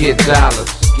entrepreneurs, get dollars,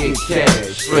 get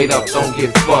cash. Straight up, don't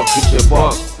get fucked, get your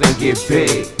bucks, then get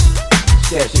big.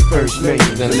 Stash your first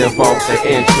million, then live off the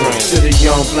insurance. To the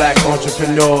young black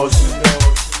entrepreneurs,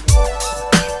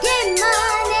 Get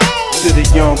money. to the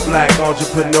young black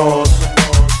entrepreneurs.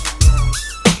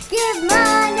 Get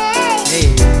money.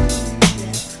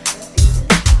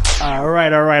 All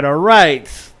right.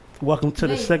 Welcome to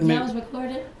the segment. That was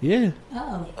recorded? Yeah.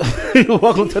 Oh.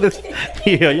 Welcome to this.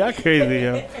 Yeah, y'all crazy,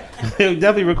 yo.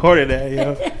 Definitely recorded that,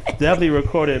 yo.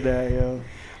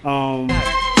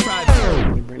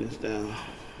 Let me bring this down.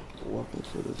 Welcome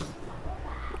to this.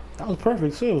 That was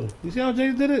perfect too. You see how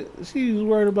Jay did it? She was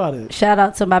worried about it. Shout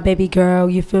out to my baby girl.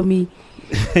 You feel me?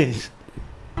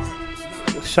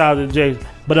 Shout out to Jay.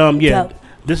 But yeah. Dope.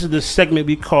 This is the segment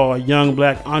we call Young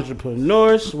Black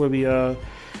Entrepreneurs, where we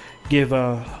give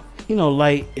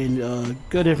light and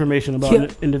good information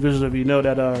about individuals that we know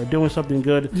that are doing something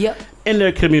good in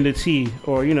their community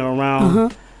or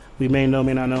around. We may know,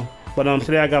 may not know. But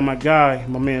today I got my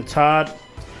man Todd.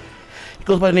 He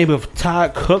goes by the name of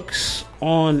Todd Cooks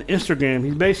on Instagram.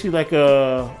 He's basically like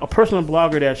a personal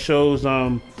blogger that shows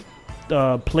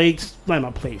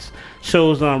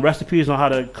shows recipes on how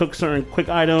to cook certain quick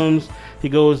items. He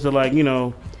goes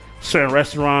to certain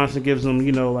restaurants and gives them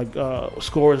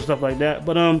scores and stuff like that.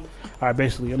 But all right,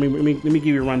 basically, let me give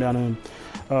you a rundown on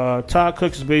him. Todd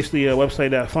Cooks is basically a website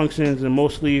that functions and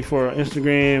mostly for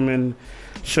Instagram and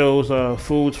shows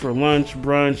foods for lunch,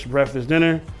 brunch, breakfast,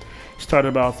 dinner. He started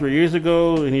about 3 years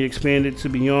ago, and he expanded to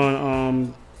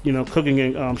beyond cooking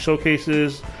and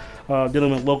showcases,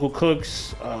 dealing with local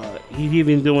cooks. He's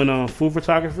even doing food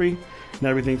photography and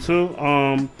everything too.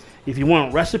 If you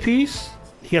want recipes,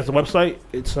 he has a website.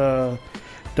 It's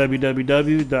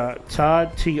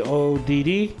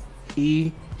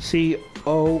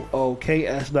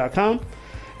www.toddecooks.com.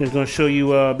 It's going to show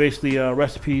you basically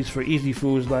recipes for easy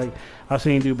foods. Like I've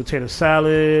seen him do potato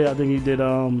salad. I think he did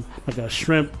like a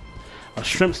shrimp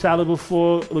salad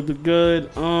before. It looked good.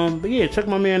 But yeah, check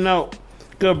my man out.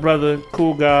 Good brother,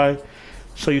 cool guy.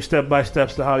 Show you step by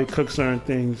steps to how he cooks certain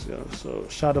things. So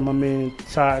shout out to my man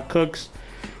Todd Cooks.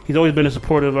 He's always been a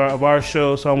supporter of our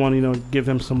show, so I want to give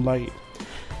him some light.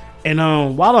 And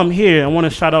while I'm here, I want to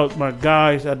shout out my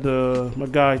guys my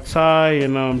guy Ty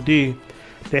and D.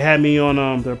 They had me on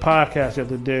their podcast the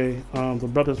other day, the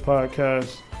Brothers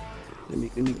Podcast. Let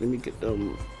me get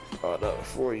them up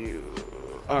for you.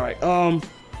 All right,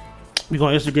 we go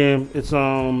on Instagram. It's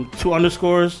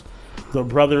 2_, the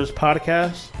Brothers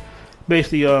Podcast.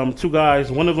 Basically, two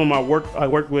guys. One of them I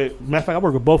work with. Matter of fact, I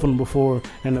worked with both of them before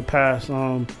in the past.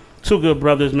 Two good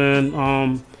brothers, man.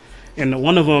 And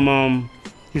one of them,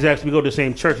 we go to the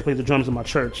same church. He plays the drums in my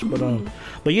church. But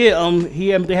yeah,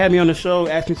 they had me on the show,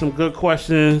 asked me some good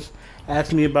questions,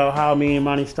 asked me about how me and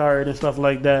Monty started and stuff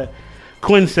like that.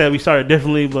 Quinn said we started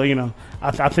differently, but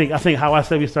I think how I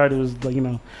said we started was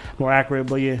more accurate.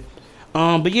 But yeah,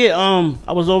 I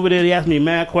was over there. They asked me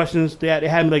mad questions. They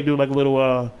had me do a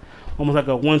little. Almost like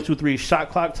a 1, 2, 3 shot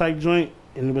clock type joint,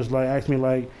 and it was asked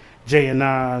me Jay and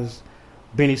Nas,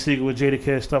 Benny Siegel with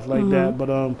Jadakiss, stuff like that. But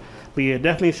yeah,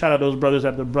 definitely shout out those brothers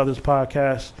at the Brothers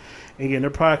Podcast. And again, their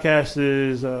podcast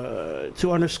is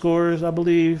 2_, I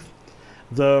believe.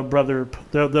 The Brothers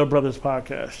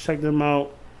Podcast. Check them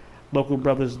out. Local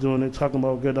brothers doing it, talking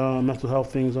about good mental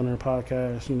health things on their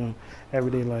podcast.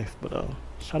 Everyday life. But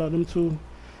shout out them two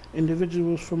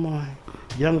individuals for my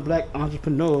young black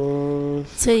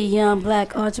entrepreneurs. To young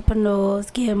black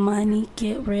entrepreneurs, get money,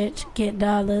 get rich, get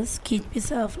dollars, keep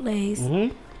yourself laced.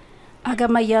 I got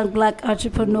my young black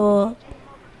entrepreneur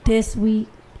this week.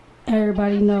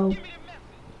 Everybody know.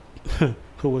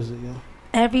 Who was it, yo?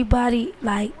 Everybody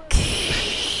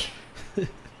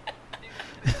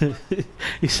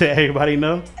You said everybody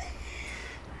know?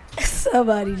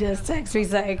 Somebody just text me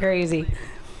something crazy.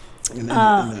 In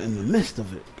the midst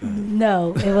of it.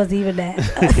 No, it wasn't even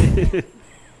that.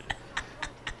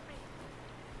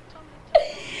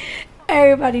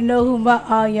 Everybody know who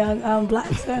my young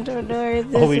black entrepreneur is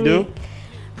this week. Do?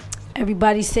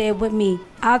 Everybody say it with me.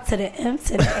 I to the M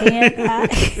to the A and I.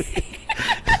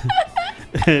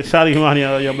 Shout out to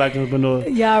Imani, your black entrepreneur.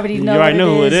 Y'all already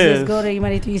know, who it is. Just go to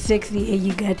Imani 360 and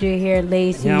you got your hair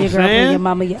laced. You know your girlfriend, your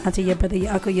mama, your auntie, your brother,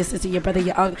 your uncle, your sister, your brother,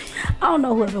 your uncle. I don't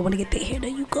know whoever want to get their hair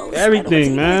done. You go.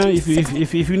 Everything, man.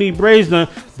 If you need braids done,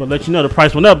 but let you know the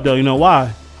price went up though. You know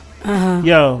why?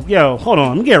 Yo, hold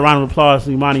on. Let me get a round of applause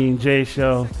to Imani and Jay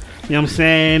show. You know what I'm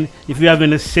saying? If you ever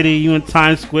in the city, you in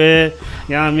Times Square,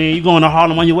 you know what I mean? You going to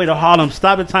Harlem, on your way to Harlem,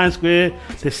 stop at Times Square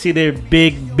to see their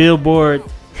big billboard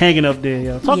hanging up there.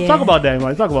 Yo. Talk about that,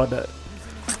 Imani. Talk about that.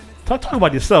 Talk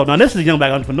about yourself. Now, this is a young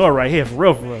black entrepreneur right here, for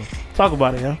real. Talk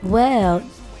about it, yo. Well,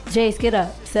 Jace, get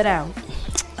up. Sit down.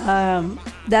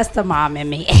 That's the mom in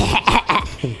me.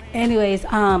 Anyways,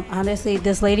 honestly,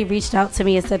 this lady reached out to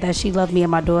me and said that she loved me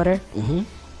and my daughter. Mm-hmm.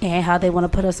 And how they want to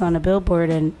put us on a billboard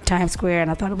in Times Square,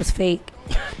 and I thought it was fake.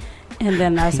 And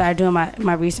then I started doing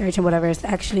my research and whatever. It's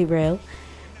actually real.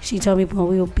 She told me when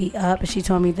we will be up, and she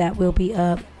told me that we'll be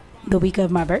up the week of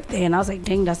my birthday. And I was like,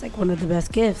 dang, that's like one of the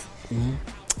best gifts.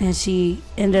 Mm-hmm. And she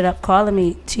ended up calling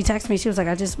me. She texted me. She was like,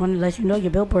 I just wanted to let you know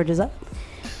your billboard is up.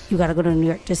 You got to go to New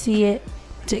York to see it,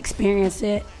 to experience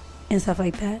it, and stuff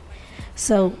like that.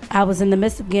 So I was in the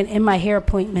midst of getting in my hair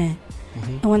appointment.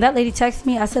 Mm-hmm. And when that lady texted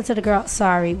me, I said to the girl,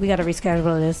 sorry, we got to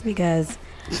reschedule this because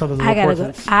I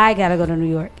gotta go to New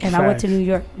York. And I went to New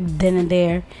York then and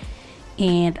there,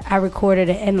 and I recorded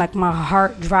it, and like my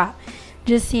heart dropped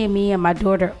just seeing me and my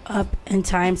daughter up in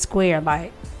Times Square.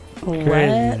 Like, what?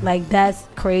 Crazy. Like, that's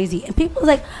crazy. And people was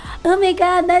like, oh my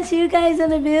God, that's you guys on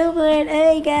the billboard.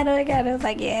 Oh my God. I was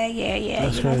like, yeah.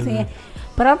 That's you know what I'm saying?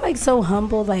 But I'm like so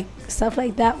humble. Like, stuff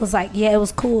like that was like, yeah, it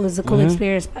was cool. It was a cool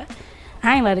experience. But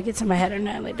I ain't let it get to my head or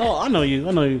nothing like that. Oh, I know you.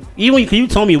 Even when you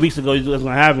told me weeks ago it was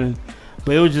going to happen,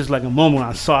 but it was just like a moment when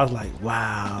I saw it, I was like,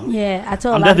 wow. Yeah,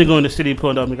 I'm definitely going to the city and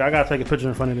pulling up. I got to take a picture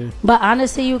in front of it. But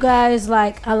honestly, you guys,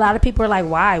 like, a lot of people are like,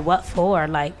 why? What for?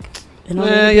 Like, you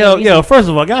know. Yo, first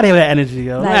of all, got to have that energy,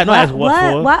 yo. Like, don't ask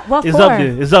what for. What it's for?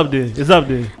 It's up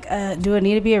there. Do it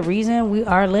need to be a reason? We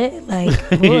are lit.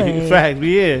 Like, boy. Fact,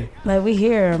 we here. Like, we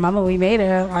here. Mama, we made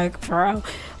it. Like, for real.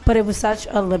 But it was such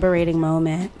a liberating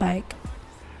moment. Like,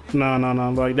 No.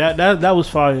 Like that was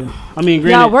fire. I mean,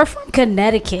 y'all, we're from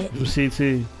Connecticut. From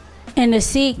CT. And to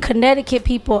see Connecticut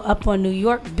people up on New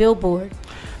York billboard.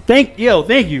 Thank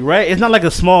you. Right? It's not like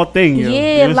a small thing. Yo.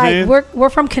 Yeah, you know like we're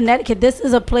from Connecticut. This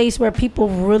is a place where people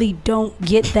really don't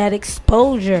get that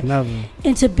exposure. Never.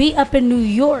 And to be up in New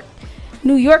York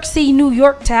see New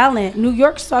York talent. New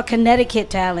York saw Connecticut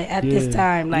talent at this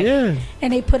time. Like,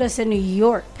 and they put us in New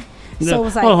York. So it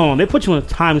was like, hold on, they put you in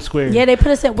Times Square. Yeah, they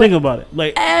put us in. Think about it,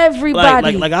 like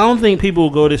everybody. Like I don't think people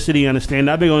go to the city and understand.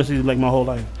 I've been going to the city like my whole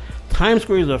life. Times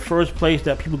Square is the first place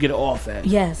that people get off at.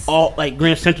 Yes. All like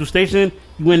Grand Central Station,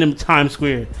 you went in Times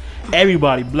Square.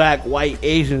 Everybody, black, white,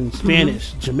 Asian,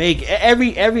 Spanish, Jamaican,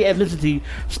 every ethnicity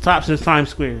stops in Times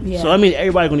Square. Yeah. So I mean,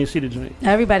 everybody going to see the joint.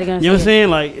 Everybody going to. You know what I'm saying?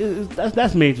 Like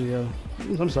that's major, yo.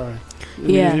 I'm sorry.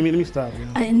 Let me stop.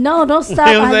 Yo. No, don't stop.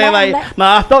 You know what I'm saying? Like,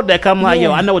 I felt that. I'm like,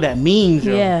 yo, I know what that means,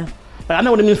 yo. Yeah. Like, I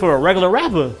know what it means for a regular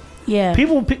rapper. Yeah.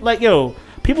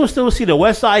 People still see the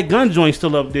West Side Gun joint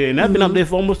still up there, and that's been up there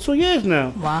for almost 2 years now.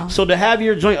 Wow. So to have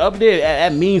your joint up there,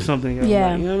 that means something. Yo.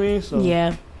 Yeah. Like, you know what I mean? So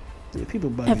yeah.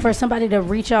 People. And for somebody to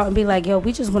reach out and be like, yo,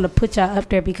 we just want to put y'all up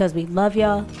there because we love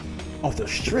y'all. Off the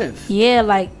strength. Yeah,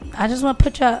 like, I just want to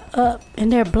put y'all up,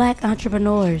 and they're black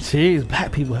entrepreneurs. See, it's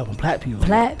black people helping black people.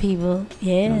 Black people,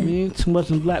 yeah. You know what I mean? Too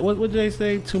much in black. What did they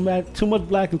say? Too much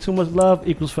black and too much love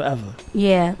equals forever.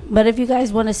 Yeah, but if you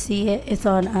guys want to see it, it's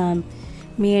on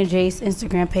me and Jace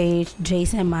Instagram page,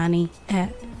 Jace and Monty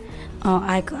at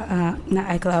iCloud,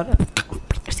 not iCloud,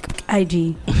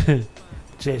 IG.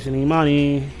 Jason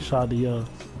Imani, shout out to y'all.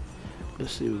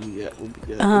 Let's see what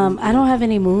we got. I don't have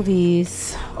any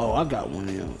movies. Oh, I got one,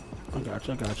 yo. I got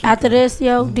you. After this,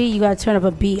 yo, D, you gotta turn up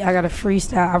a beat. I got a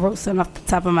freestyle. I wrote something off the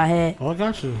top of my head. Oh, I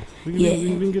got you. We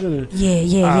can get in there.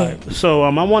 Yeah. Right. So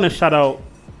I want to shout out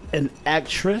an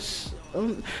actress.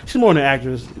 She's more than an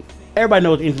actress. Everybody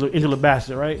knows Angela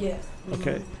Bassett, right? Yes.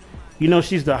 Okay. You know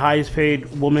she's the highest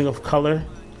paid woman of color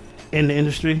in the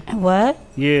industry. What?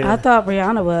 Yeah. I thought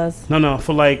Rihanna was. No,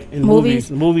 for like in movies,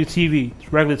 TV,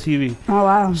 regular TV. Oh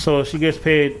wow. So she gets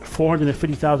paid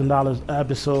 $450,000 an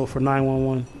episode for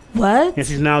 911. What? And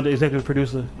she's now the executive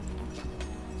producer.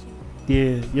 Yeah,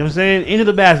 you know what I'm saying?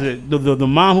 Angela Bassett, the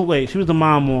mom she was the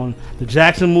mom on the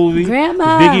Jackson movie.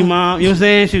 Grandma. The Biggie mom, you know what I'm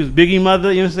saying? She was Biggie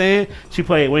mother, you know what I'm saying? She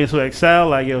played Wayne to Excel,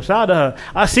 like, yo, shout out to her.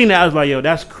 I seen that, I was like, yo,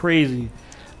 that's crazy.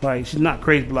 Like, she's not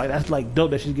crazy, but like, that's like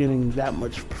dope that she's getting that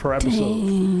much per episode.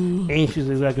 Dang. And she's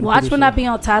executive Watch producer. when I be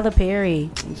on Tyler Perry. You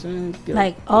know what I'm saying?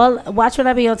 Like, watch when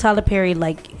I be on Tyler Perry.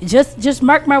 Like, just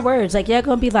mark my words. Like, y'all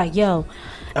gonna be like, yo,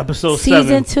 Episode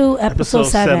Season 7. 2, episode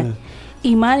 7.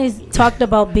 Imani's talked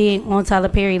about being on Tyler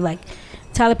Perry. Like,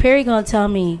 Tyler Perry gonna tell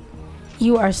me,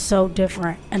 you are so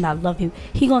different and I love you.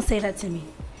 He gonna say that to me.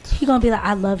 He gonna be like,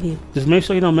 I love you. Just make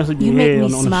sure you don't mess up You your make head me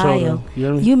on the show. smile. You know what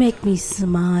I mean? You make me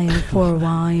smile for a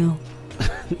while.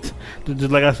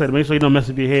 Just like I said, make sure you don't mess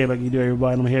up your head like you do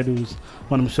everybody on them hairdos.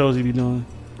 One of them shows you be doing.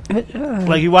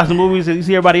 Like you watch the movies, you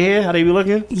see everybody hair, how they be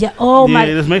looking? Yeah, oh Yeah, my.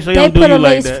 just make sure you They don't do put you a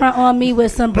like lace that. front on me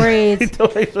with some braids.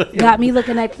 Got me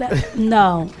looking like that.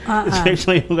 No. Make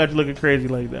sure you don't got you looking crazy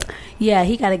like that. Yeah,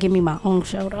 he got to give me my own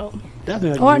show, though.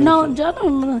 Definitely. Or no,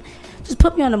 just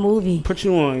put me on a movie. Put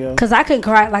you on, yo. Because I can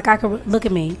cry. Like, I could, look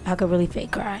at me. I could really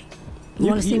fake cry. You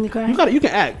want to see me cry? You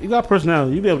can act. You got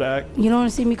personality. You be able to act. You don't want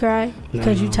to see me cry?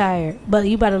 Because No. you tired. But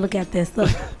you better look at this. Look.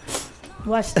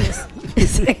 Watch this.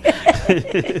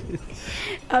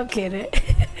 I'm kidding.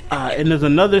 And there's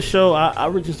another show I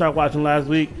originally started watching last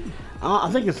week. I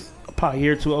think it's probably a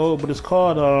year or two old, but it's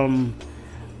called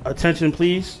Attention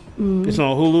Please. It's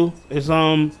on Hulu.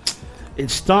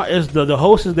 It's the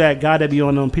host is that guy that be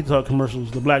on Pizza Hut commercials,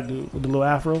 the black dude with the little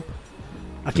afro.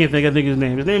 I think his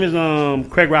name. His name is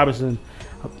Craig Robinson.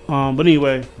 But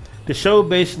anyway, the show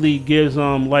basically gives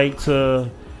light to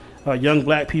young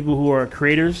black people who are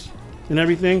creators and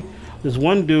everything. There's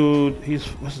one dude.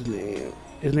 What's his name?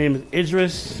 His name is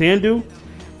Idris Sandu.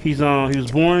 He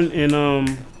was born in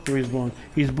where he's born.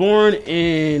 He's born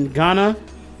in Ghana,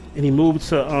 and he moved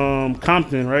to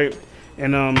Compton, right?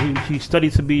 And he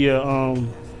studied to be a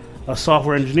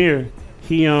software engineer.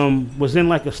 He was in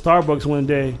like a Starbucks one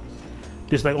day,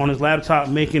 just like on his laptop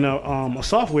making a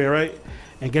software, right?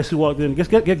 And guess who walked in?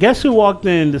 Guess who walked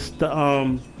in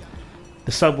the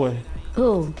subway?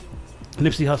 Ooh.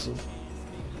 Nipsey Hussle.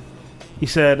 He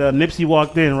said Nipsey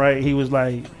walked in, right? He was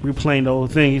like replaying the whole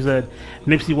thing. He said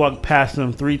Nipsey walked past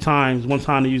him 3 times. One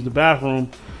time to use the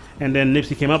bathroom, and then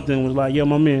Nipsey came up to him and was like, "Yo,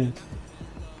 my man,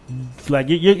 like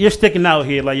you're sticking out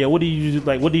here. Like, yo, what do you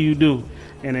do?"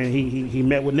 And then he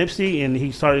met with Nipsey, and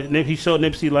he showed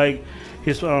Nipsey like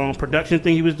his production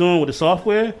thing he was doing with the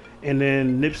software, and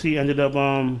then Nipsey ended up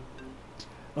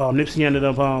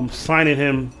signing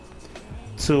him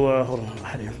to hold on, I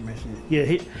had the information. Yeah,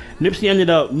 Nipsey ended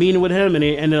up meeting with him, and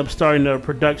they ended up starting a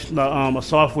production a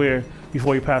software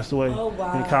before he passed away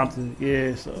in Compton.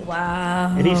 Yeah, so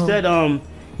Wow. and he said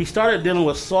he started dealing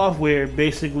with software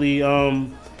basically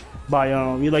by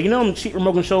them cheap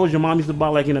remote controls your mom used to buy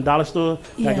like in a dollar store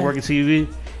back in working TV.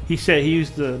 He said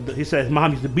his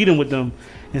mom used to beat him with them,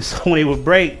 and so when they would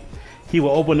break, he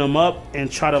would open them up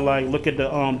and try to like look at the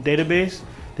database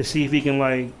to see if he can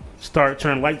like start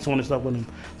turning lights on and stuff with them.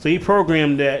 So he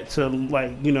programmed that to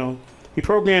he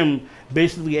programmed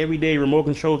basically everyday remote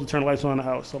controls to turn lights on in the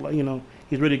house. So like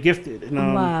he's really gifted. And,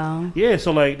 Wow. Yeah,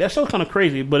 so like that show's kind of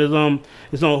crazy, but it's on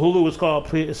Hulu.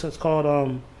 It's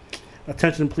called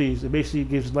Attention Please. It basically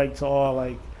gives light to all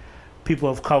like people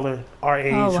of color, our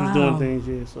age, who's doing things.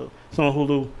 Yeah, so it's on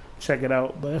Hulu. Check it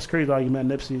out. But that's crazy how you met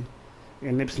Nipsey,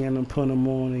 and Nipsey ended up putting him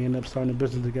on, and they ended up starting a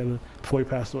business together before he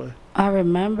passed away. I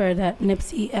remember that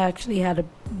Nipsey actually had a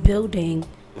building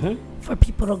for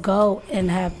people to go and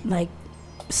have like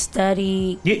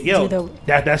study.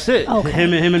 That's it. Okay.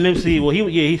 Him and Nipsey. Well,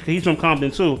 he's from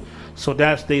Compton too. So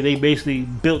they basically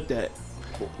built that.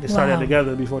 They started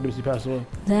together before Nipsey passed away.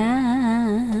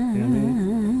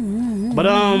 But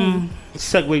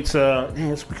segue to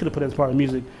we could have put it as part of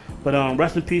music. But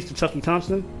rest in peace to Chucky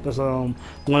Thompson. That's one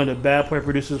of the Bad Boy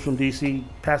producers from DC.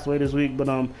 Passed away this week.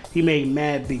 But he made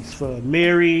mad beats for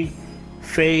Mary,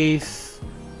 Faith,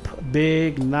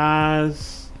 Big,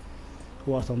 Nas.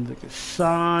 Who else I'm thinking?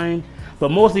 Shine. But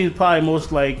most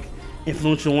like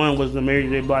influential one was the Mary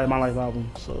J. Blige My Life album.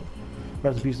 So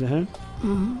rest in peace to him.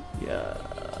 Mm-hmm. Yeah.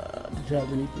 Did you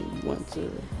have anything you want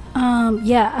to?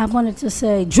 Yeah, I wanted to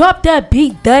say, drop that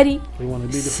beat, Daddy. You want to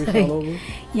beat the freestyle over?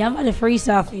 Yeah, I'm about to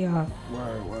freestyle for y'all.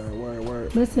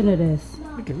 Word. Listen to this.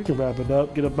 We can wrap it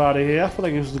up. Get up out of here. I feel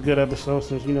like it was a good episode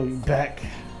since you back.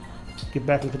 Get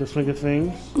back into the swing of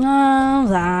things. No,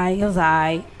 it was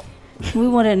alright. We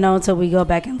wouldn't know until we go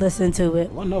back and listen to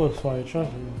it. I know it's fire.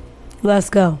 Trust me. Let's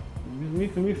go. We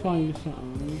find you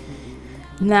something.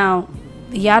 Now,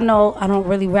 y'all know I don't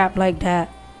really rap like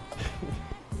that.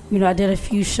 I did a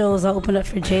few shows. I opened up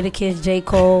for Jadakiss, J.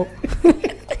 Cole.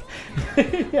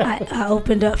 I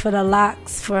opened up for the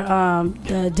Locks, for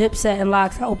the Dipset and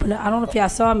Locks. I opened up. I don't know if y'all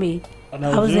saw me.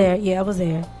 I was there. Yeah, I was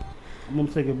there. I'm going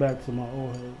to take it back to my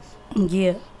old heads.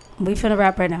 Yeah. We finna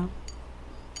rap right now.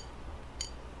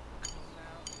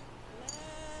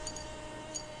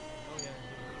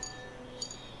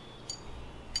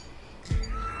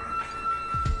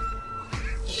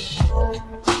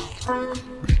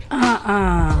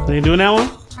 You ain't doing that one?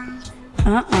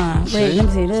 Wait, let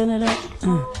me see.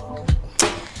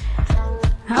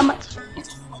 How much?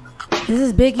 This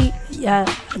is Biggie. Yeah,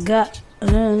 I got.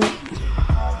 Can't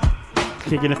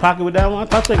get in the pocket with that one?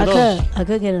 I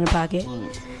could get in the pocket.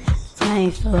 I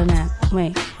ain't feeling that.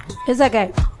 Wait, it's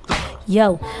okay.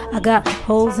 Yo, I got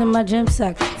holes in my gym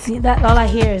sock. See that? All I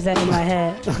hear is that in my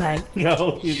head. Like,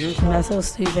 yo, you just. That's so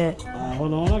stupid.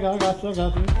 Hold on, I got you.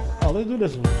 Oh, let's do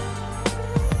this one.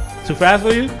 Too fast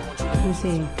for you? Let me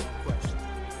see.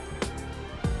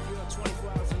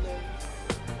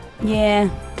 Yeah.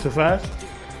 Too fast?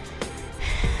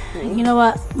 You know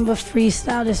what? I'm gonna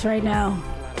freestyle this right now.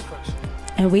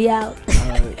 And we out.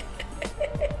 Right.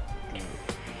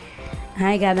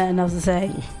 I ain't got nothing else to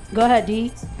say. Go ahead,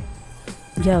 D.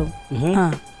 Yo.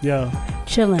 Yo.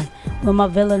 Chillin' with my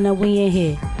villain and we in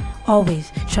here.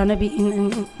 Always trying to be.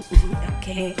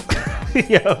 Okay.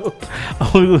 Yo.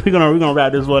 We're gonna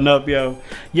wrap this one up, yo.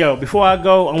 Yo, before I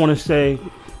go, I want to say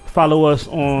follow us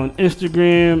on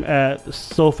Instagram at the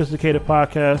Sophisticated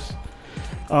Podcast.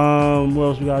 What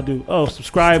else we gotta do? Oh,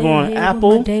 subscribe on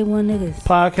Apple Day One Niggas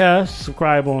Podcast.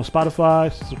 Subscribe on Spotify.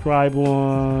 Subscribe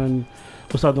on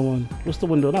what's the other one? What's the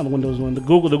window? Not the Windows one. The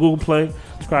Google Play.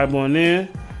 Subscribe on there.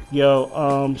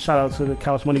 Yo, shout out to the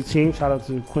Couch Money team. Shout out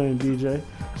to Quinn and BJ.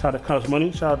 Shout out to Couch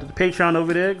Money. Shout out to the Patreon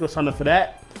over there. Go sign up for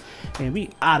that. And we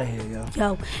out of here, yo.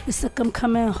 Yo, it's like I'm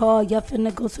coming hard. Y'all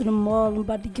finna go to the mall. I'm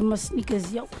about to get my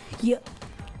sneakers. Yo, yeah.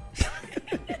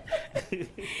 I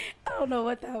don't know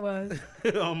what that was.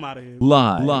 I'm out of here.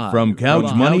 Live from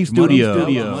Couch Money Studio.